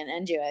Colombian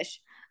and Jewish.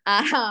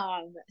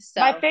 My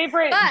So,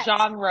 favorite but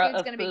genre food's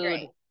of gonna be food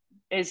great.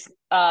 is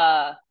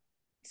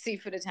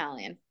Seafood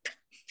Italian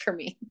for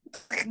me.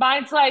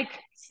 mine's like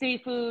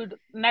seafood,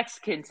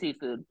 Mexican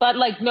seafood, but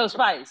like no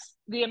spice.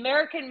 The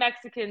American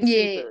Mexican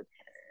Yeah,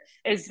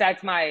 seafood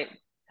that's my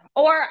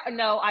or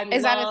no,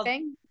 is that a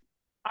thing?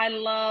 I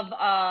love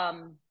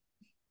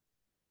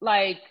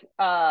like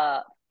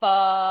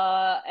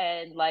pho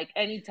and like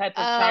any type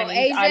of Oh,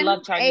 Chinese. I love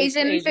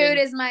Asian food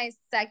is my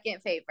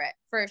second favorite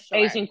for sure.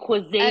 Asian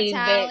cuisine, bitch.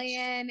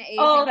 Italian,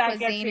 Oh, Asian that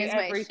gets cuisine me is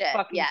my every shit.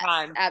 fucking Yes,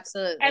 time. And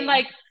absolutely.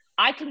 like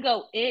I can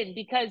go in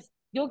because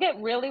you'll get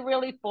really,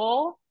 really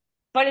full,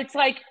 but it's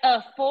like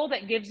a full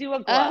that gives you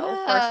a glow,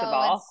 first of Oh,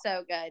 all. it's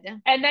so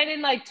good. And then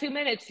in like 2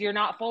 minutes, you're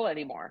not full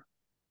anymore.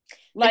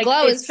 The Like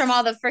glow is from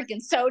all it's the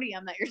freaking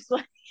sodium that you're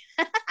sweating.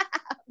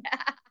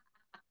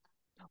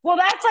 well,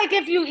 that's like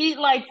if you eat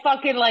like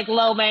fucking like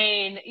lo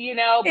mein,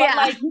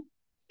 Yeah.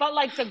 but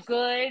like the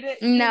good,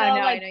 No, I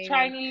like know you mean.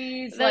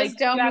 Chinese, Those like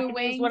Domu Japanese,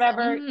 wings.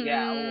 whatever.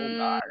 Yeah. Oh Mm-hmm.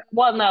 god.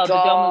 Well, no, the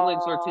Domu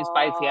wings were too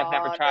spicy. I've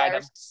never God, tried they're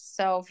them.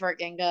 so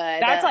freaking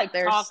good. That's like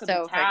They're talk of the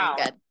so freaking town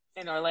good.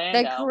 in Orlando.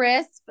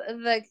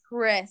 The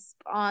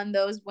crisp on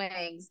those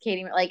wings,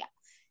 Katie. Like,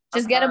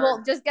 I've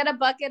heard. just get a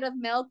bucket of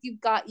milk. You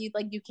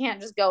can't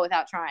just go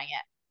without trying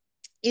it.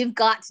 You've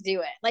got to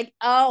do it. Like,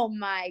 oh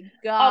my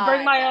I'll bring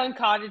god. my own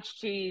cottage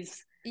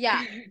cheese.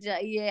 Yeah,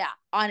 yeah.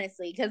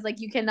 Honestly, because like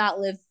you cannot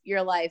live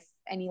your life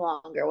any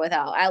longer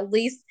without at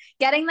least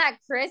getting that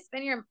crisp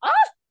in your. Oh,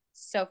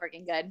 so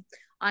freaking good.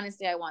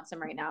 Honestly, I want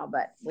some right now,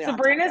 but we don't have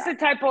time Sabrina's for the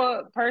that. type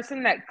of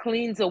person that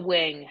cleans a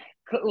wing,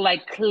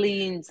 like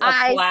cleans a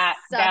I flat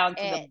suck down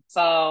to the it.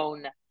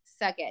 bone.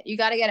 Suck it. You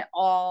got to get it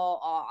all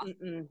off.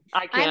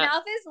 I My can't.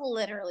 mouth is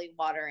literally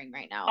watering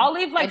right now. I'll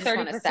leave like I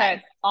just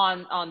 30%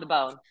 on the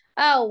bone.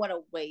 Oh, what a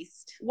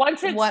waste.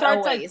 Once it What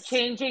starts a like waste.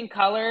 changing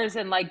colors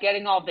and like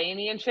getting all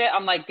veiny and shit,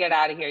 I'm like, get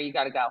out of here. You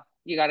gotta go.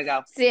 You gotta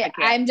go. See,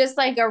 I'm just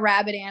like a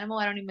rabid animal.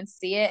 I don't even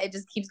see it. It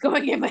just keeps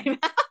going in my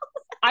mouth.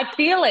 I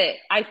feel it.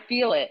 I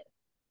feel it.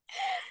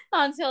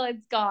 Until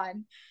it's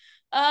gone.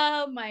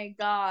 Oh my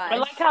gosh. I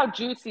like how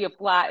juicy a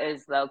flat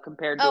is though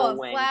compared to a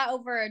wing. Flat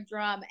over a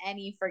drum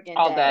any freaking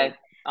All day. day.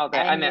 All day.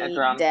 I meant a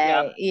drum.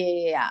 Day.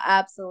 Yeah,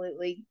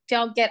 absolutely.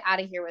 Don't get out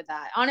of here with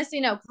that. Honestly,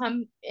 no,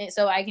 come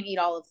so I can eat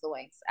all of the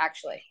wings,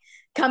 actually.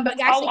 Come but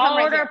actually I'll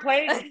come order right a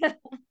plate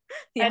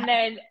yeah. and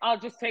then I'll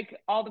just take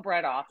all the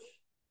bread off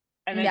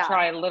and then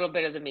try a little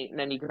bit of the meat and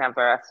then you can have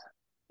the rest.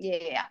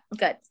 Yeah.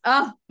 Good.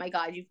 Oh my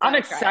god, I'm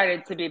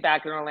excited to be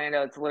back in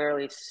Orlando. It's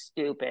literally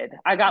stupid.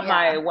 I got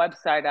my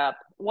website up.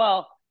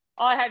 Well,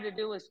 all I had to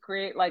do was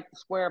create like the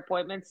Square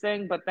appointments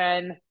thing, but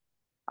then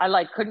I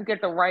like couldn't get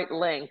the right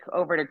link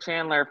over to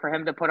Chandler for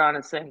him to put on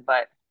his thing,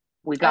 but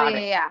we got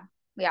it.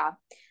 Yeah.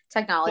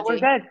 Technology. So we're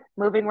good.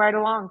 Moving right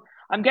along.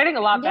 I'm getting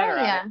a lot better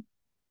at it.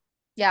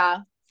 Yeah.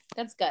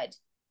 That's good.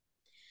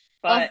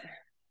 But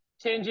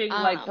changing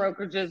like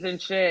brokerages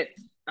and shit,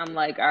 I'm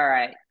like, all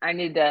right, I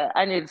need to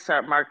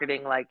start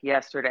marketing like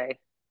yesterday.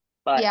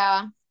 But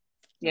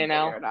you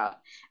know, figure it out.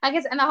 I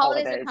guess, and the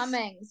holidays are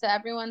coming, so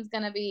everyone's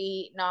gonna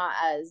be not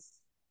as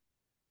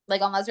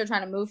Like, unless you're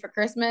trying to move for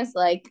Christmas,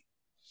 like.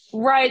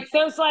 Right.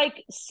 There's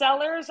like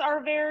sellers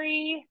are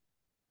very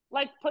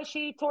like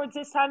pushy towards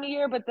this time of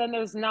year, but then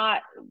there's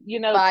not,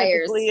 typically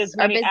Buyers as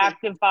are many busy.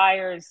 active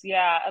buyers.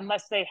 Yeah.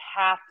 Unless they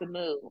have to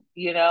move.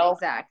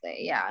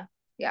 Exactly. Yeah.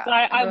 Yeah. So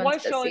I Everyone's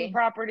was showing busy.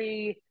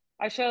 property.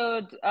 I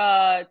showed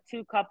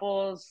two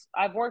couples.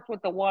 I've worked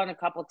with the one a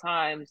couple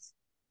times.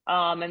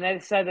 And they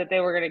said that they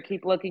were going to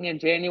keep looking in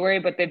January,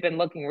 but they've been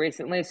looking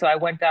recently. So I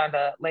went down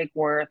to Lake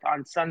Worth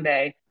on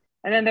Sunday.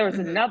 And then there was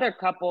another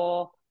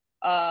couple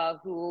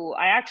who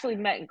I actually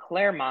met in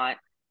Claremont.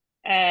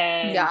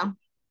 And Yeah.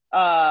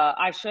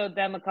 I showed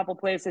them a couple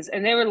places,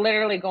 and they were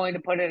literally going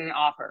to put in an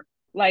offer.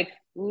 Like,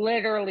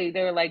 literally,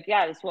 they were like,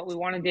 yeah, this is what we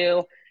want to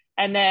do.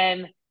 And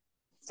then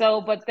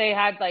but they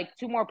had like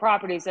two more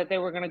properties that they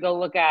were going to go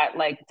look at,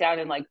 like down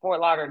in like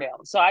Fort Lauderdale.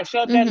 So I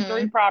showed them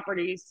three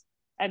properties,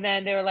 and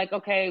then they were like,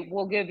 okay,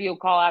 we'll give you a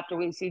call after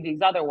we see these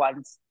other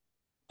ones.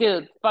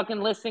 Dude,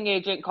 fucking listing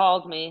agent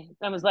called me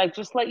and was like,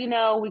 just let you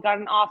know, we got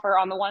an offer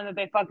on the one that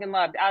they fucking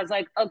loved. I was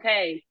like,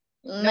 okay,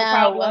 no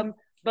problem.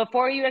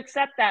 Before you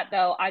accept that,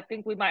 though, I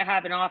think we might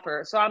have an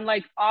offer. So I'm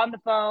like on the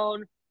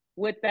phone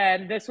with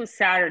them. This was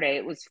Saturday.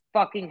 It was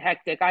fucking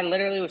hectic. I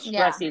literally was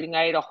stress eating.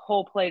 I ate a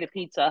whole plate of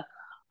pizza.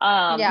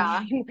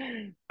 Yeah.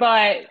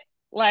 But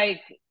like,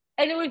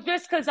 and it was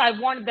just because I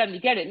wanted them to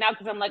get it. Not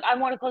because I'm like, I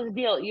want to close the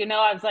deal.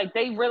 I was like,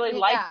 they really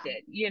liked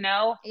it,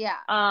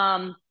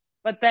 Yeah.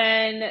 But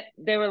then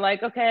they were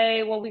like,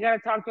 okay, well, we got to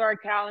talk to our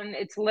accountant.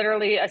 It's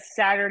literally a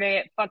Saturday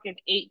at fucking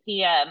 8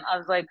 p.m. I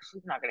was like,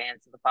 she's not going to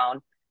answer the phone.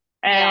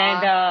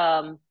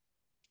 And,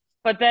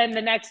 but then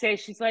the next day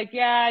she's like,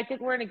 yeah, I think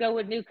we're going to go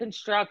with new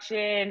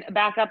construction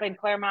back up in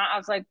Claremont. I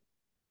was like,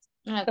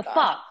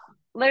 fuck,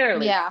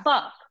 literally,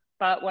 fuck,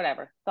 but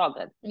whatever. It's all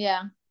good.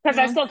 Yeah. Because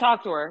I still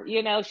talk to her,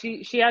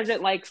 she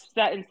hasn't like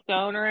set in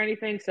stone or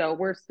anything. So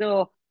we're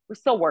still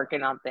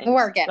working on things. So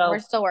we're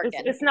still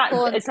working. It's not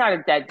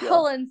a dead deal.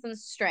 Pulling some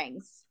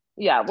strings.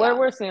 Yeah.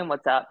 We're seeing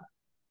what's up.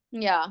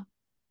 Yeah.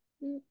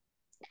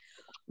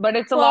 But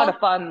it's a lot of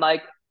fun.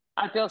 Like,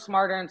 I feel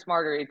smarter and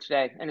smarter each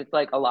day, and it's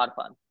like a lot of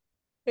fun.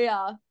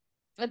 Yeah.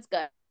 That's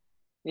good.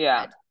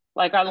 Yeah.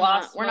 Like, I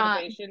lost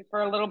motivation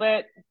for a little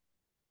bit,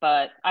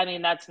 but I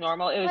mean, that's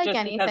normal. It was like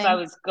just because I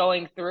was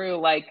going through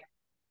like,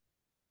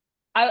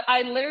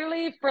 I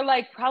literally for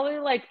like probably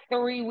like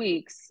 3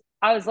 weeks,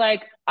 I was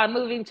like, I'm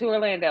moving to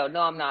Orlando.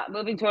 No, I'm not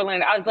moving to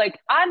Orlando. I was like,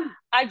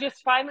 I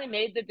just finally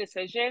made the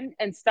decision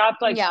and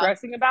stopped like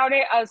stressing about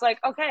it. I was like,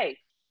 okay,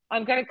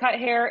 I'm going to cut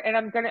hair and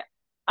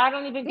I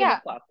don't even give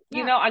a fuck.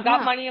 I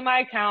got money in my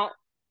account.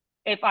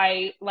 If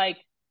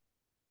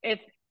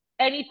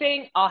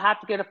anything, I'll have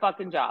to get a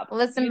fucking job.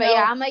 Listen, but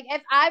I'm like,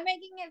 if I'm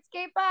making it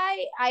skate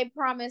by, I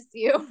promise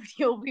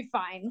you'll be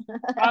fine.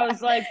 I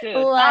was like, dude,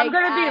 like, I'm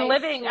gonna be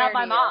living at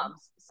my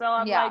mom's, so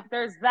I'm like,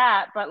 there's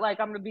that, but like,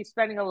 I'm gonna be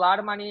spending a lot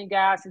of money in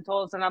gas and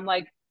tolls, and I'm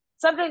like,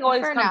 something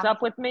always comes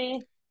up with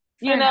me,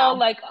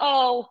 like,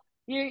 oh,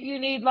 you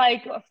need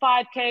like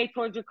 5K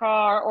towards your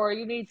car, or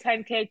you need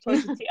 10K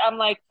towards your I'm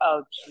like,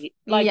 oh, gee.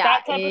 Like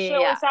that type of shit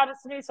always happens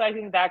to me, so I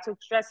think that's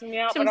what's stressing me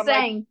out. But I'm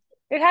saying. Like,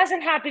 it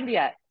hasn't happened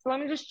yet. So let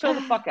me just chill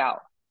the fuck out.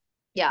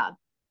 Yeah.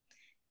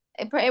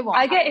 It won't.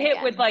 I get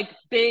hit with like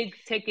big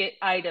ticket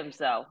items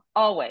though.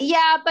 Always.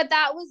 Yeah, but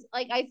that was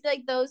like, I feel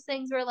like those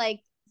things were like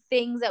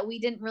things that we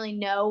didn't really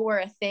know were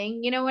a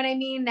thing. You know what I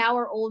mean? Now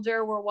we're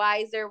older, we're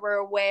wiser, we're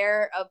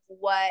aware of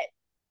what.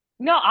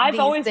 No, I've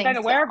always been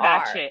aware of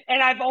that shit.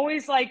 And I've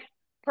always like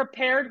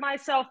prepared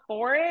myself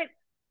for it.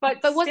 But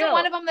wasn't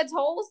one of them the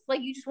tolls? Like,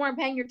 you just weren't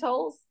paying your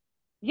tolls?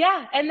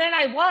 Yeah, and then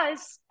I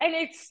was, and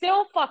it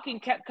still fucking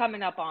kept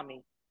coming up on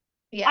me.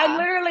 Yeah. I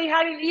literally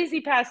had an easy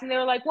pass, and they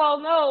were like, well,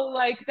 no,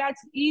 like, that's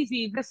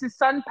easy. This is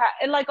Sun Pass,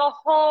 and like a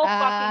whole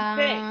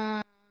fucking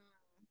thing.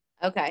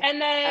 Okay.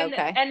 And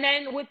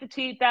then with the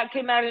teeth, that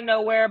came out of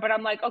nowhere, but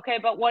I'm like, okay,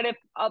 but what if,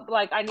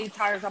 like, I need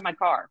tires on my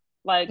car?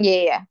 Like,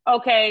 yeah.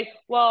 Okay,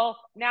 well,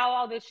 now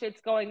all this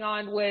shit's going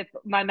on with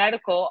my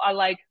medical.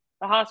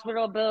 The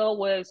hospital bill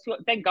was,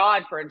 thank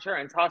God for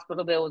insurance.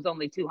 Hospital bill was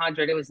only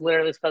 $200. It was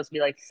literally supposed to be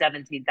like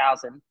 $17,000.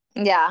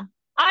 Yeah.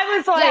 I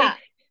was like,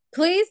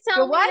 please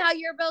tell me how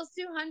your bill's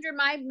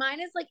 $200.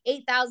 Mine is like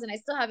 $8,000. I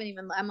still haven't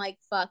even, I'm like,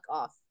 fuck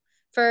off.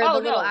 For the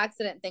little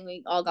accident thing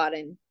we all got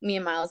in, me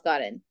and Miles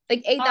got in.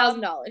 Like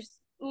 $8,000.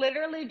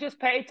 Literally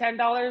just pay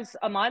 $10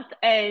 a month.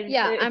 And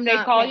if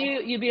they call you,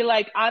 you'd be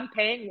like, I'm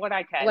paying what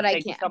I can.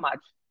 Thank you so much.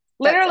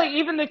 Literally,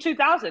 even the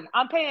 $2,000,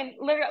 I'm paying.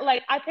 Literally,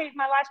 like, I paid,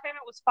 my last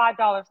payment was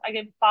 $5. I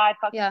gave $5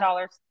 fucking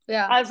dollars.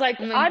 Yeah, I was like,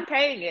 I'm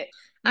paying it.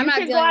 I'm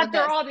not go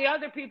after all the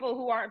other people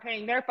who aren't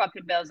paying their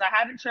fucking bills. I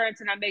have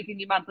insurance and I'm making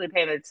you monthly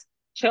payments.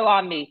 Chill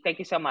on me. Thank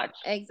you so much.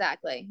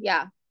 Exactly.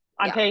 Yeah,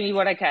 I'm paying you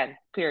what I can.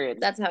 Period.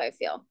 That's how I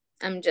feel.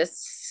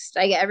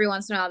 I get every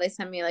once in a while they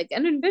send me like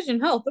an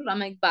Envision help, and I'm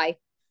like, bye,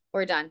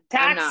 we're done.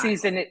 Tax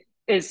season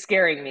is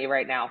scaring me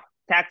right now.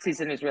 Tax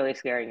season is really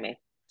scaring me.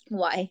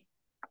 Why?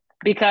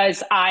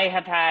 Because I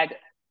have had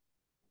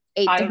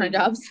 8 different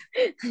jobs.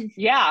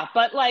 Yeah,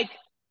 but like,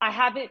 I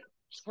haven't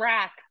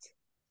tracked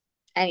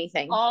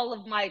anything, all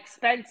of my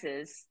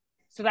expenses,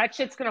 so that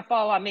shit's gonna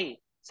fall on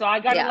me. So I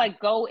got to like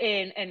go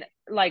in and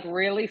like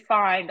really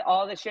find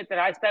all the shit that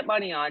I spent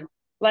money on.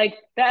 Like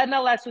the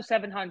MLS was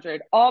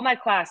 700, all my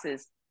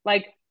classes,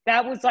 like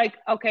that was like,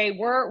 okay,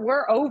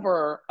 we're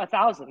over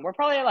 1,000. We're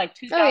probably at like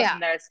 2,000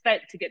 that I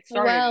spent to get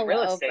started in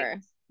real estate.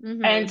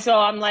 Mm-hmm. And so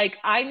I'm like,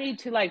 I need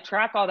to like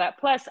track all that.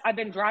 Plus, I've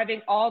been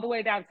driving all the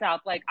way down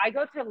south. Like I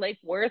go to Lake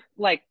Worth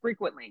like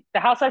frequently. The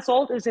house I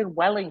sold is in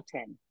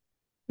Wellington.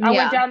 I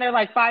went down there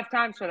like 5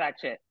 times for that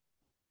shit.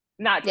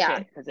 Not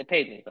shit because it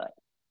paid me, but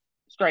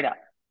straight up.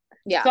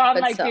 Yeah. So I'm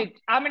like, dude,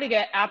 I'm gonna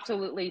get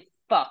absolutely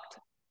fucked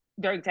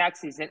during tax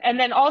season. And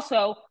then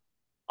also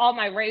all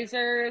my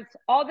razors,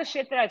 all the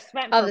shit that I've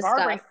spent for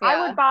barbering.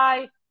 I would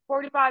buy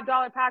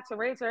 $45 packs of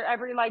razor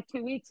every like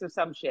 2 weeks or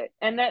some shit.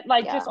 And that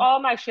like just all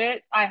my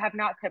shit I have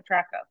not kept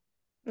track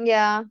of.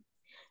 Yeah.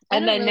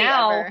 And then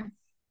really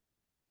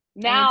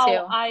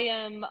now I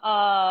am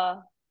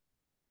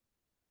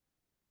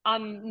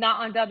I'm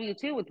not on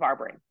W-2 with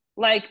barbering.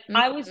 Like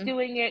I was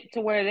doing it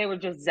to where they were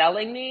just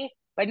zelling me,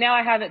 but now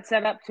I have it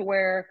set up to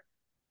where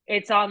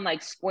it's on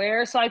like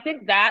Square. So I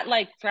think that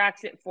like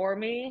tracks it for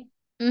me.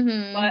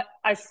 But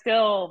I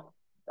still,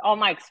 all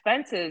my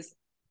expenses.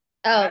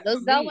 Oh,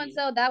 those Zelle ones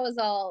though, that was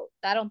all.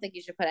 I don't think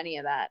you should put any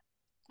of that.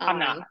 I'm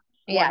not. 100%.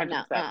 Yeah,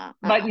 no.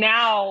 But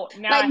now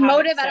like I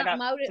Motive, I don't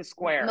Motive to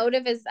Square.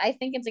 Motive is, I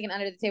think it's like an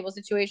under the table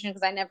situation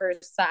because I never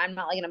saw. I'm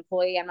not like an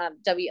employee. I'm not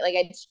like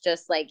it's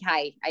just like,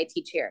 hi, I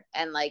teach here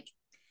and like.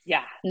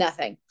 Yeah,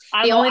 nothing.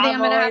 The only thing I'm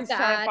gonna have to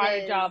add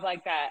find a job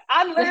like that.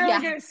 I'm literally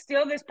gonna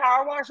steal this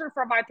power washer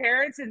from my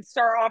parents and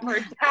start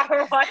offering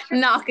power washers,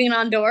 knocking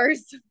on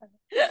doors.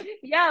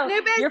 Yeah,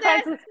 new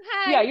business.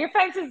 Your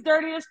fence is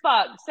dirty as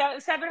fuck.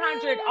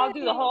 700. I'll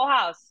do the whole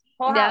house.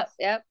 House.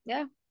 Yep.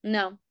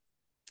 No,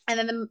 and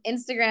then the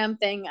Instagram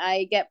thing,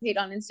 I get paid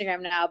on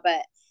Instagram now,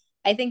 but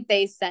I think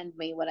they send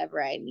me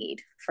whatever I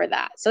need for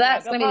that. So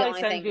that's gonna be the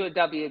only thing. Send you a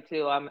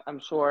W-2. I'm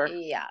sure.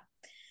 Yeah.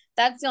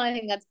 That's the only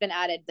thing that's been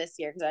added this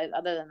year because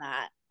other than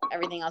that,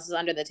 everything else is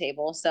under the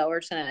table. So we're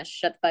just gonna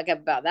shut the fuck up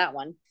about that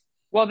one.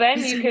 Well,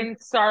 then you can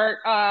start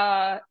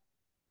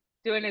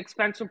doing an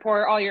expense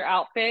report, all your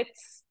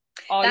outfits,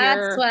 I'm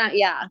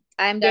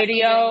definitely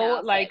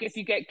video. Like if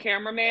you get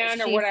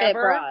cameraman or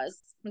whatever. Bras.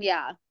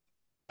 Yeah,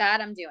 that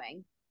I'm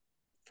doing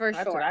for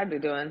sure. That's what I'd be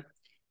doing.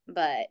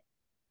 But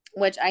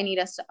which I need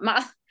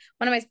one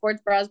of my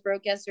sports bras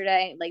broke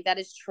yesterday. Like that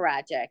is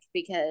tragic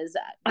because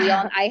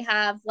I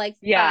have like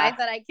 5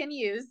 that I can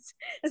use.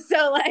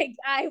 So like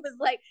I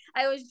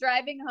was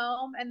driving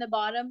home and the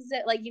bottom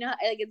zip, like, you know,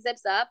 like it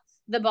zips up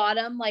the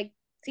bottom, like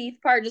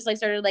teeth part just like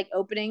started like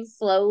opening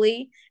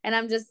slowly. And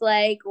I'm just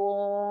like,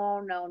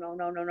 oh no.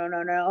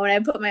 And I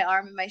put my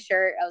arm in my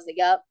shirt. I was like,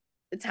 yep,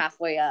 it's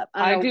halfway up.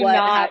 I don't know what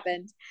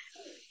happened.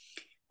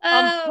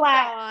 I'm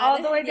flat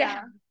all the way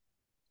down.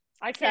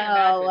 I can't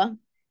imagine.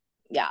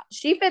 Yeah,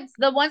 She Fits,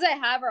 the ones I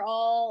have are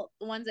all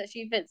the ones that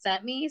She Fits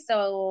sent me,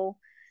 so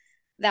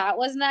that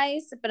was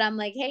nice. But I'm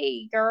like,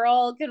 hey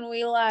girl, can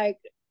we like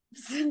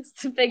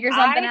figure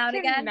something out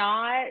again? I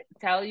cannot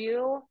tell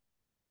you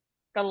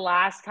the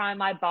last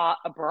time I bought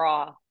a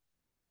bra.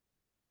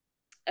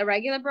 A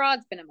regular bra?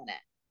 It's been a minute.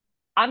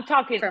 I'm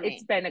talking,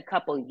 it's been a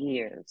couple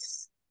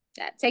years.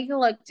 Yeah, take a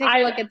look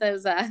at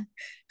those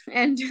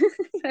and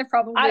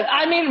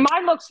I mean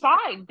mine looks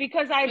fine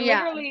because I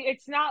literally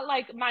it's not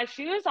like my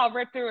shoes I'll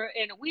rip through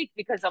in a week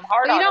because I'm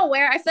hard on them.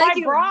 I feel like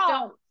you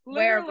don't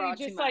wear a bra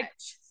just too like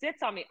much.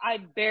 sits on me. I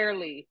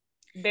barely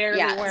wear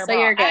a bra. So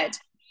you're good.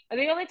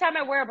 The only time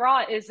I wear a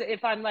bra is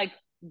if I'm like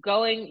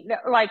going,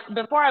 like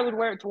before I would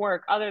wear it to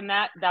work. Other than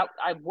that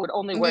I would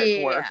only wear it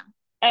to work.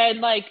 And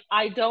like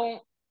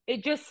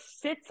it just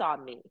sits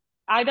on me.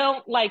 I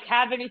don't like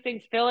have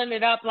anything filling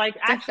it up. Like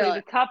actually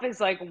the cup is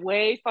like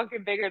way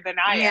fucking bigger than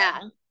I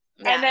am.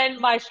 Yeah. And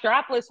then my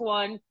strapless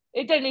one,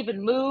 it doesn't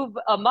even move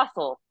a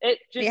muscle. It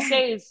just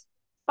stays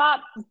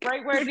pop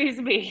right where it needs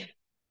to be.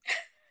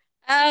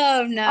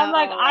 Oh no. I'm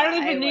like, I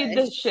don't even need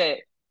this shit.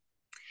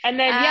 And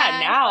then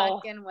now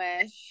fucking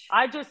wish.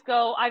 I just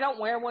go, I don't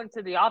wear one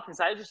to the office.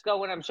 I just go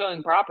when I'm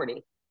showing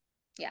property.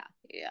 Yeah.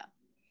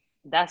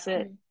 That's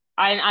it.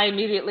 I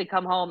immediately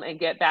come home and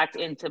get back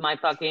into my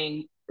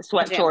fucking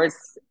sweat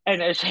shorts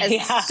and as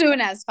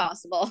soon as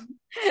possible.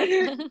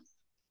 Well,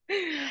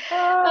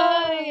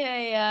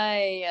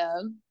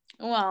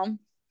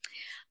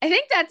 I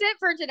think that's it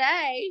for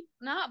today.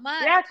 Not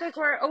much. Yeah, because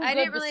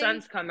the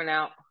sun's coming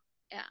out.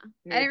 Yeah,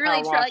 I didn't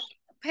really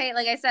pay.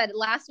 Like I said,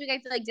 last week I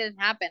feel like didn't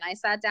happen. I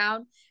sat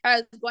down. I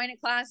was going to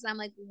class, and I'm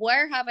like,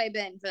 where have I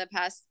been for the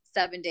past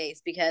 7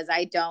 days? Because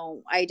I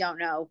don't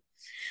know.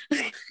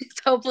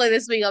 Hopefully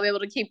this week I'll be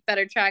able to keep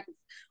better track of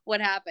what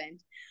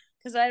happened.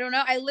 Because I don't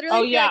know. I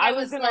literally I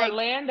was in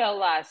Orlando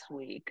last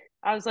week.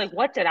 I was like,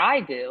 what did I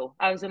do?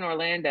 I was in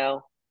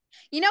Orlando.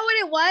 You know what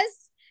it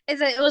was? Is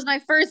that it was my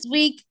first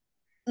week.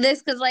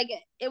 Because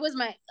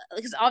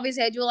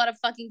obviously I do a lot of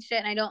fucking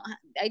shit and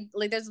I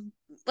like there's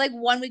like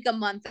 1 week a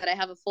month that I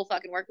have a full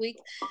fucking work week.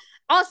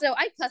 Also,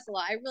 I cuss a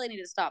lot. I really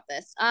need to stop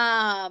this.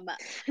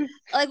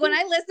 Like when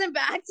I listen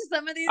back to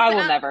some of these I will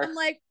sounds, never. I'm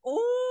like,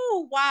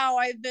 oh wow,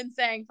 I've been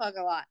saying fuck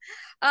a lot.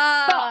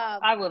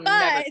 I will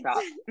never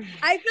stop.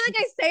 I feel like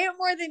I say it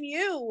more than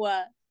you.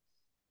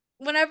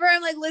 Whenever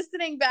I'm like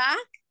listening back,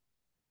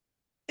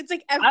 it's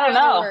like every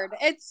other word.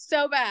 It's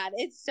so bad.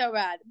 It's so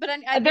bad. But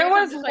there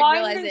was just one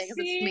like realizing because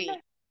it's me.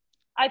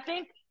 I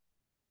think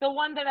the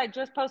one that I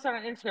just posted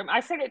on Instagram, I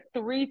said it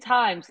 3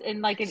 times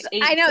in like an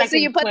 8 I know. So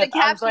you put clip. the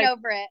caption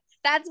over it.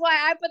 That's why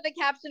I put the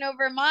caption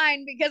over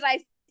mine because I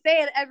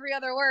say it every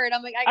other word.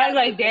 I'm like, I was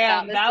like,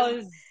 damn, that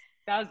was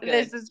good.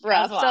 This is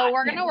rough. So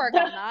we're gonna work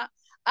on that.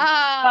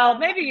 Well,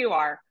 maybe you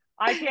are.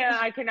 I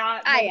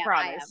cannot make a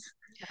promise.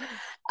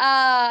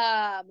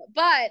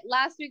 But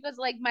last week was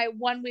like my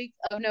 1 week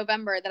of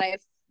November that I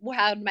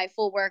had my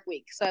full work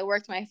week. So I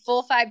worked my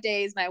full 5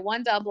 days, my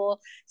one double.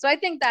 So I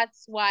think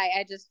that's why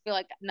I just feel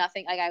like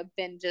nothing, like I've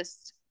been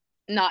just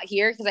not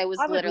here because I was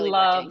literally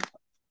working.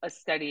 A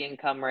steady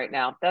income right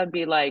now. That would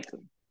be like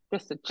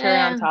just a cherry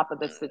on top of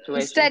this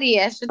situation.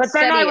 Steady-ish. But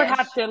then I would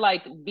have to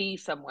like be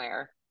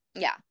somewhere.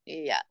 Yeah.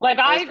 Like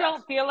I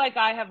don't feel like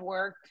I have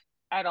worked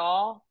at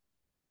all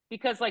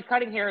because like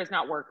cutting hair is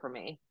not work for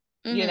me,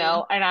 you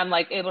know, and I'm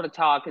like able to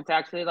talk. It's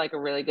actually like a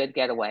really good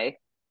getaway.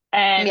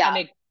 And I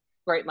make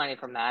great money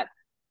from that.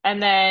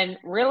 And then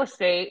real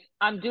estate,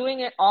 I'm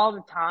doing it all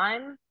the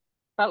time,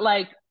 but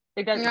like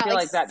it doesn't feel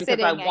like that because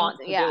I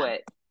want to do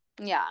it.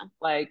 Yeah.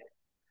 Like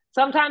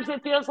sometimes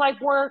it feels like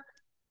work,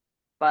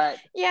 but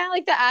yeah,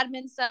 like the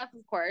admin stuff,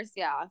 of course.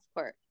 Yeah, of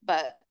course.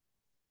 But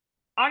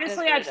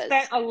honestly, I've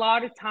spent a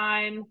lot of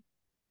time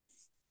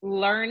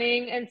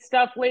learning and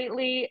stuff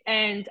lately,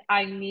 and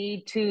I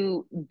need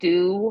to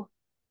do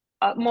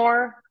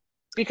more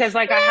because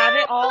like I have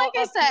it all like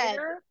I said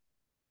here.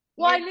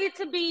 Well, I need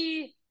to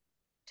be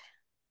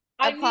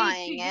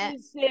applying I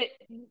need to use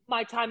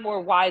my time more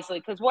wisely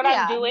because what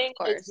I'm doing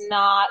is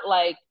not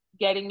like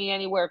getting me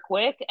anywhere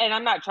quick, and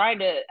I'm not trying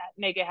to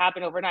make it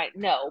happen overnight.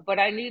 No, but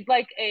I need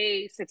like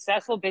a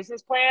successful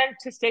business plan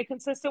to stay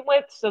consistent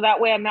with, so that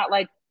way I'm not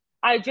like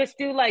I just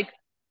do like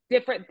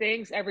different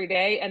things every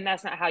day, and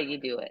that's not how you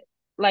do it.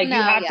 Like you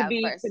have to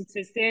be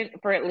consistent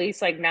for at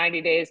least like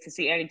 90 days to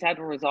see any type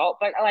of result.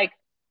 But like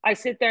I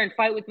sit there and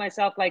fight with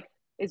myself, like,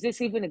 is this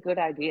even a good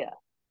idea?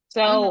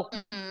 So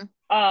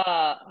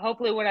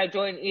hopefully when I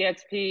join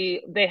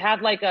EXP, they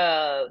have like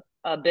a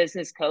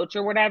business coach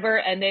or whatever,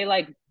 and they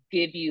like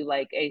give you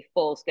like a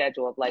full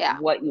schedule of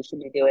like what you should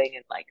be doing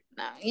and like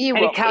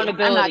an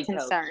accountability. I'm not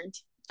concerned.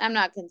 I'm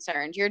not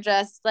concerned. You're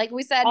just like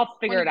we said. I'll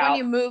figure it out. When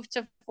you move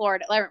to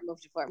Florida,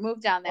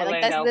 move down there.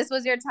 Orlando. Like this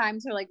was your time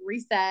to like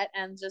reset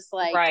and just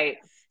like right.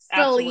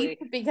 sleep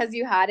because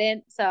you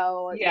hadn't.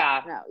 So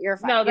no, you're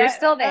fine. No, you're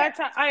still there.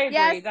 I agree.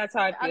 Yes, that's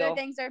how I feel. Other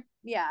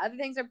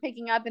things are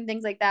picking up and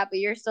things like that, but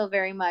you're still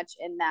very much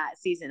in that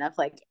season of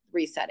like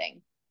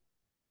resetting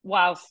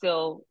while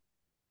still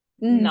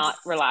not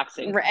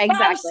relaxing. Exactly.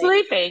 But I'm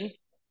sleeping.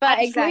 But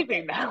I'm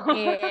sleeping now.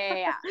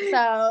 yeah.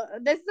 So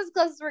this is as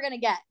close as we're gonna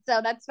get.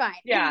 So that's fine.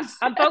 Yeah.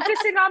 I'm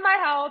focusing on my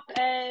health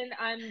and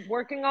I'm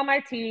working on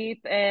my teeth,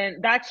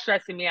 and that's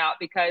stressing me out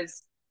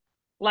because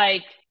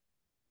like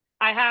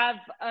I have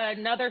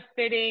another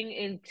fitting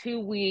in 2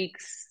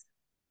 weeks,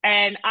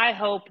 and I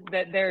hope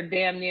that they're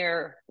damn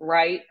near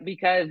right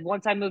because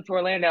once I move to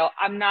Orlando,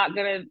 I'm not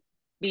gonna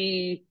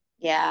be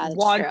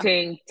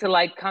wanting to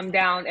like come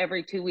down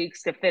every 2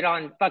 weeks to fit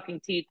on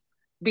fucking teeth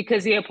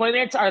because the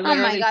appointments are literally.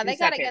 Oh my god, they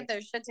gotta get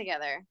their shit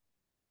together.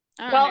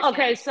 Well,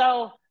 okay,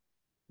 so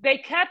they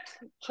kept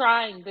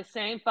trying the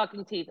same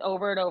fucking teeth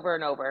over and over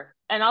and over,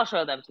 and I'll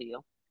show them to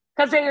you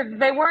because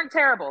they weren't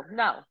terrible.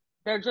 No,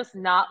 they're just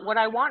not what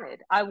I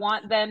wanted. I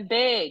want them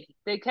big.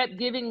 They kept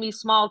giving me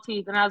small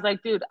teeth, and I was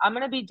like, dude, I'm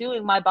gonna be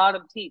doing my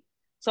bottom teeth,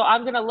 so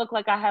I'm gonna look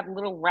like I have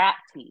little rat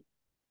teeth.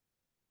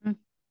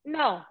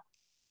 No.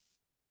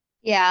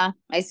 Yeah,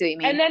 I see what you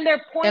mean. And then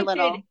they're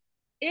pointed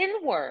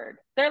inward.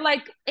 They're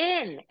like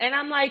in, and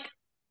I'm like,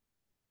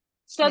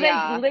 so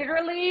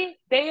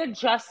they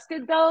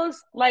adjusted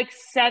those like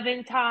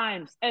 7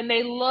 times, and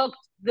they looked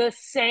the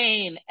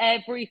same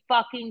every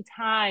fucking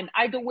time.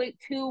 I had to wait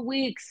 2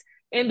 weeks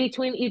in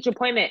between each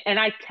appointment, and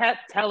I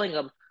kept telling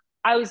them,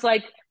 I was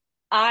like,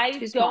 I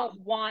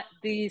don't want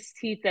these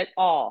teeth at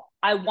all.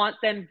 I want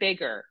them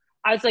bigger.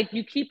 I was like,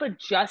 you keep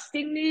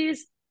adjusting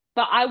these,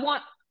 but I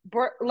want.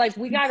 Like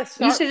we gotta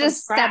start. You should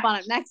just step on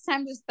it next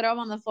time. Just throw them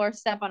on the floor,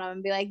 step on them,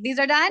 and be like, "These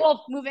are done."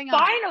 Well, moving on.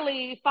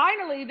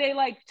 Finally, they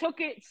like took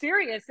it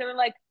serious. They were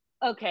like,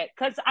 "Okay,"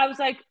 because I was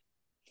like,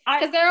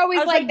 because they're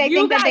always like they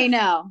think that they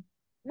know,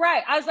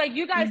 right? I was like,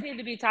 "You guys need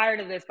to be tired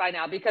of this by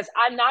now because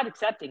I'm not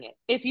accepting it.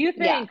 If you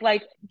think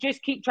like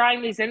just keep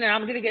trying these in and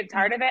I'm gonna get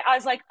tired of it," I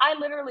was like, "I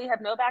literally have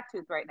no back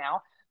tooth right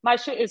now. My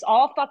shit is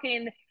all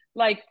fucking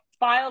like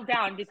filed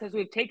down because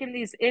we've taken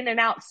these in and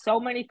out so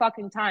many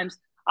fucking times."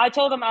 I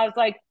told them, I was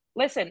like,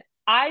 listen,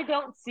 I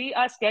don't see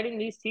us getting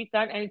these teeth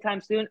done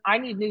anytime soon. I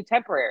need new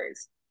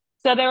temporaries.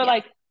 So they were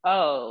like,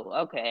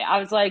 oh, okay.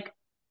 I was like,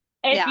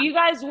 If you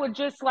guys would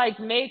just like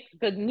make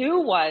the new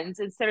ones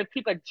instead of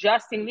keep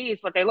adjusting these,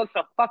 but they look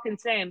the fucking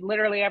same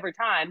literally every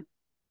time,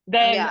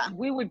 then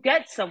we would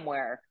get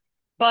somewhere.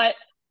 But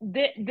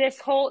this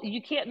whole,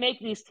 you can't make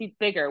these teeth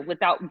bigger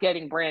without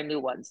getting brand new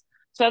ones.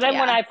 So then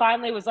when I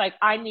finally was like,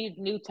 I need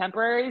new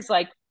temporaries,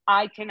 like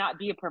I cannot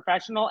be a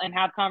professional and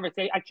have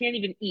conversation. I can't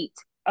even eat.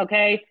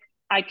 Okay.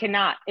 I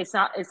cannot. It's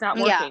not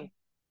working. Yeah.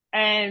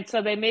 And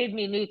so they made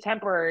me new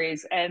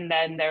temporaries. And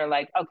then they're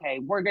like, okay,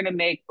 we're going to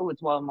make,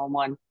 it's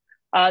 111.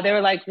 They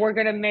were like, we're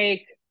going to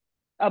make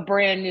a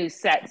brand new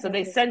set. So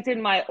they sent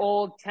in my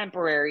old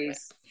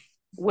temporaries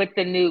with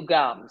the new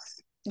gums.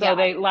 So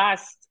they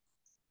last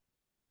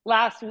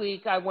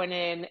week I went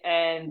in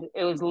and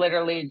it was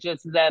literally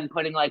just them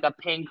putting like a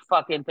pink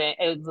fucking thing.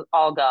 It was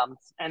all gums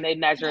and they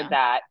measured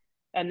that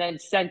and then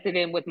sent it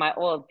in with my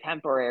old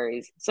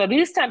temporaries. So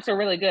these temps are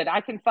really good.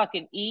 I can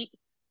fucking eat.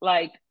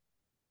 Like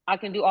I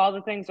can do all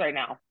the things right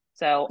now.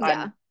 So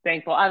I'm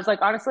thankful. I was like,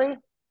 honestly,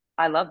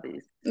 I love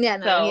these. Yeah,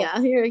 no,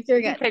 so, you're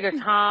good. Take your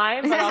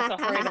time, but also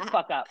hurry the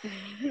fuck up.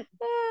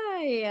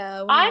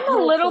 Well, I'm a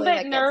little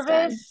bit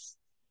nervous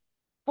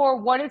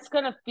for what it's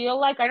going to feel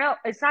like. I know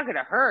it's not going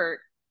to hurt.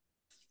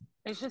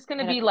 It's just going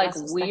to be like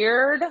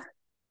weird,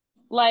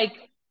 like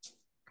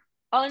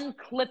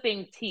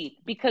unclipping teeth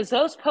because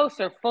those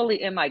posts are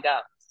fully in my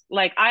gums.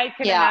 Like I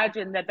can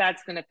imagine that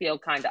that's going to feel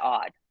kind of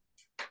odd.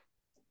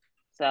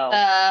 So,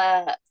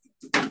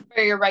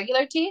 for your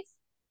regular teeth?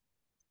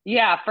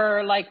 Yeah,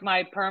 for like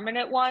my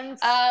permanent ones.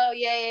 Oh,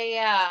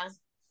 yeah.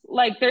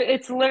 Like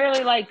it's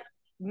literally like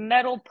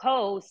metal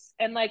posts.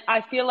 And like, I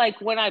feel like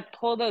when I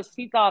pull those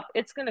teeth off,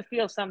 it's going to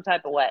feel some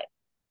type of way.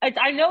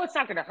 I know it's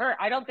not going to hurt.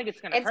 I don't think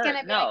it's going to hurt. It's going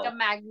to be like a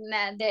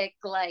magnetic,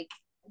 like,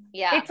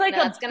 it's like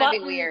it's going to be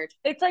weird.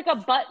 It's like a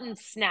button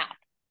snap.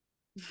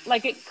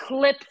 Like it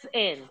clips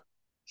in.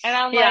 And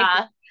I'm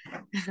like,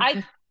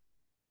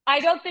 I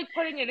don't think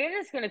putting it in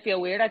is going to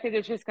feel weird. I think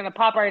it's just going to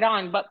pop right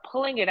on. But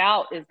pulling it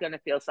out is going to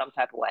feel some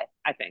type of way,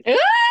 I think.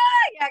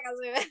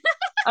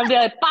 I'm be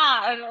like,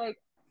 bah! And like,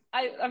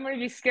 I'm going to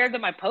be scared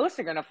that my posts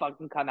are going to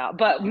fucking come out.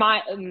 But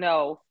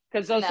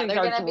because those things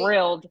are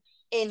drilled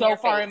so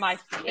far in my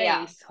face.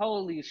 Yeah.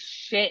 Holy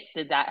shit,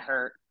 did that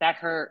hurt? That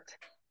hurt.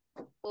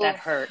 Oof. That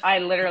hurt. I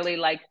literally,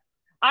 like,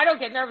 I don't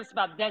get nervous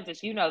about the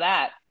dentist. You know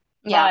that.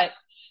 Yeah. But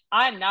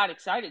I'm not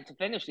excited to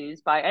finish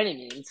these by any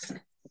means. I'll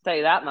tell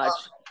you that much.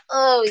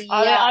 Oh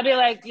yeah, I'll be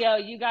like, yo,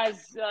 you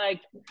guys like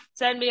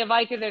send me a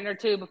Vicodin or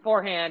two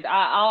beforehand.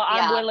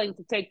 I'm willing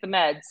to take the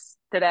meds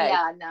today.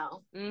 Yeah,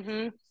 no.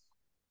 Mm-hmm.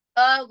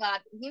 Oh God,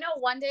 you know,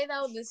 one day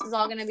though, this is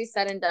all gonna be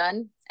said and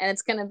done, and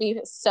it's gonna be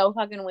so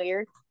fucking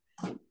weird,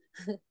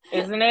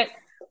 isn't it?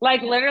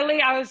 Like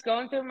literally, I was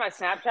going through my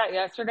Snapchat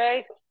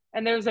yesterday,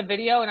 and there was a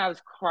video, and I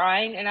was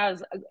crying,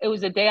 and it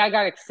was the day I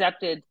got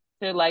accepted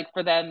to like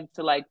for them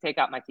to like take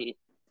out my teeth.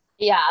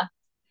 Yeah.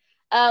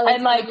 Oh,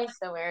 and like,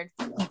 so weird.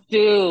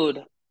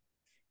 Dude,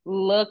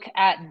 look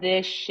at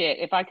this shit.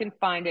 If I can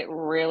find it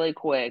really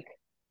quick.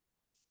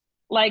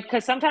 Like,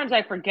 because sometimes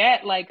I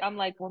forget, like, I'm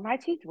like, were my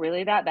teeth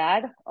really that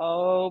bad?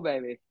 Oh,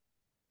 baby.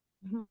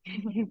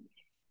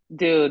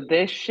 Dude,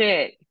 this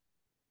shit.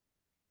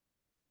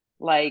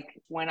 Like,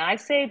 when I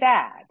say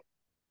bad,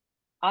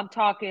 I'm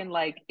talking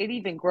like it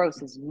even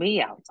grosses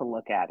me out to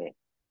look at it.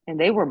 And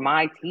they were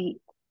my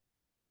teeth.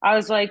 I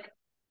was like,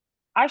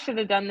 I should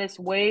have done this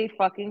way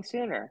fucking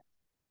sooner.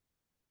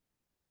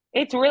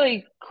 It's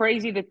really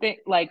crazy to think,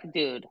 like,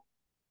 dude.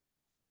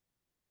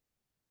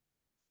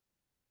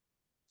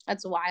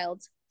 That's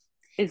wild.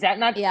 Is that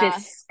not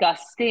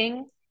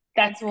disgusting?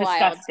 That's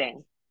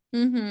disgusting.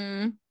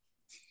 Mm-hmm.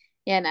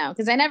 Yeah, no,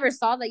 because I never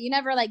saw that. You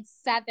never like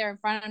sat there in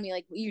front of me,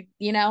 like you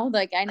know,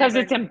 like I never. Because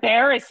it's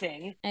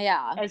embarrassing.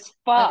 Yeah, as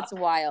fuck. That's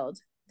wild.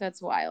 That's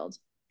wild.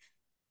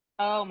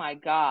 Oh my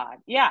God.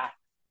 Yeah.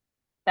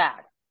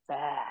 Bad. But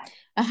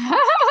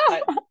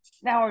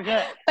now we're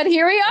good. But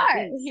here we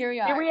are. Here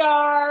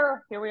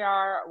we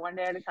are. One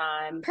day at a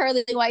time.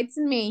 Pearly whites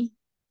and me.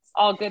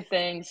 All good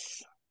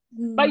things.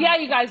 But yeah,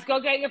 you guys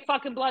go get your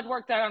fucking blood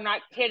work done. I'm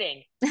not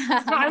kidding.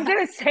 I'm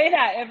gonna say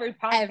that every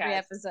podcast, every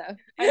episode,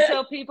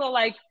 until people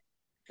like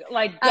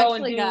go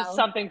and do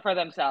something for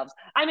themselves.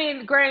 I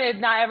mean,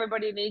 granted, not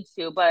everybody needs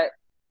to, but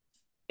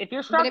if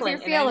you're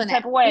struggling in any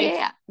type of way,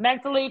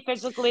 mentally,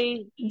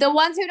 physically, the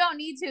ones who don't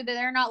need to,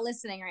 they're not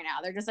listening right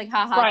now. They're just like,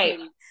 haha, right.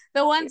 Katie.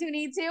 The ones who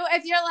need to,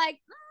 if you're like,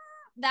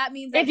 that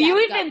means if you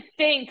even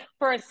think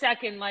for a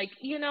second, like,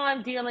 you know,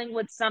 I'm dealing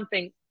with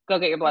something. Go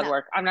get your blood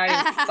work. I'm not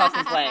even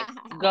fucking playing.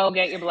 Go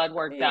get your blood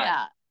work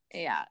done.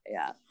 Yeah.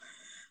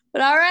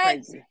 But all right.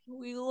 Crazy.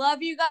 We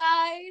love you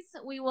guys.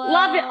 We will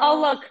love it.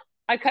 Oh, look.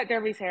 I cut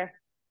Derby's hair.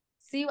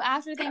 See you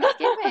after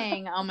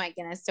Thanksgiving. Oh my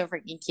goodness. So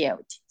freaking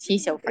cute.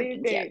 She's so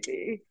freaking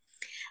cute.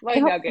 I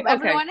hope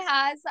everyone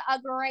has a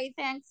great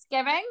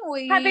Thanksgiving.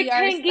 We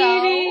are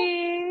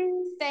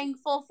so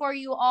thankful for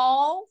you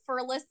all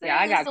for listening. Yeah,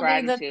 I got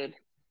gratitude.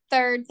 The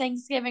third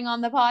Thanksgiving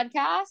on the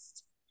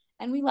podcast.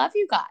 And we love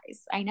you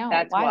guys. I know.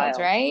 That's wild,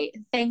 right?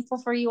 Thankful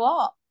for you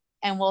all.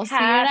 And we'll see you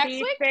next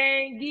week.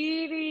 Happy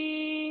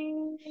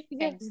Thanksgiving.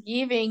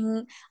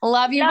 Thanksgiving.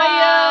 Love you. Love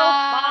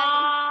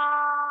Bye.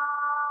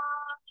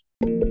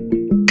 you. Bye.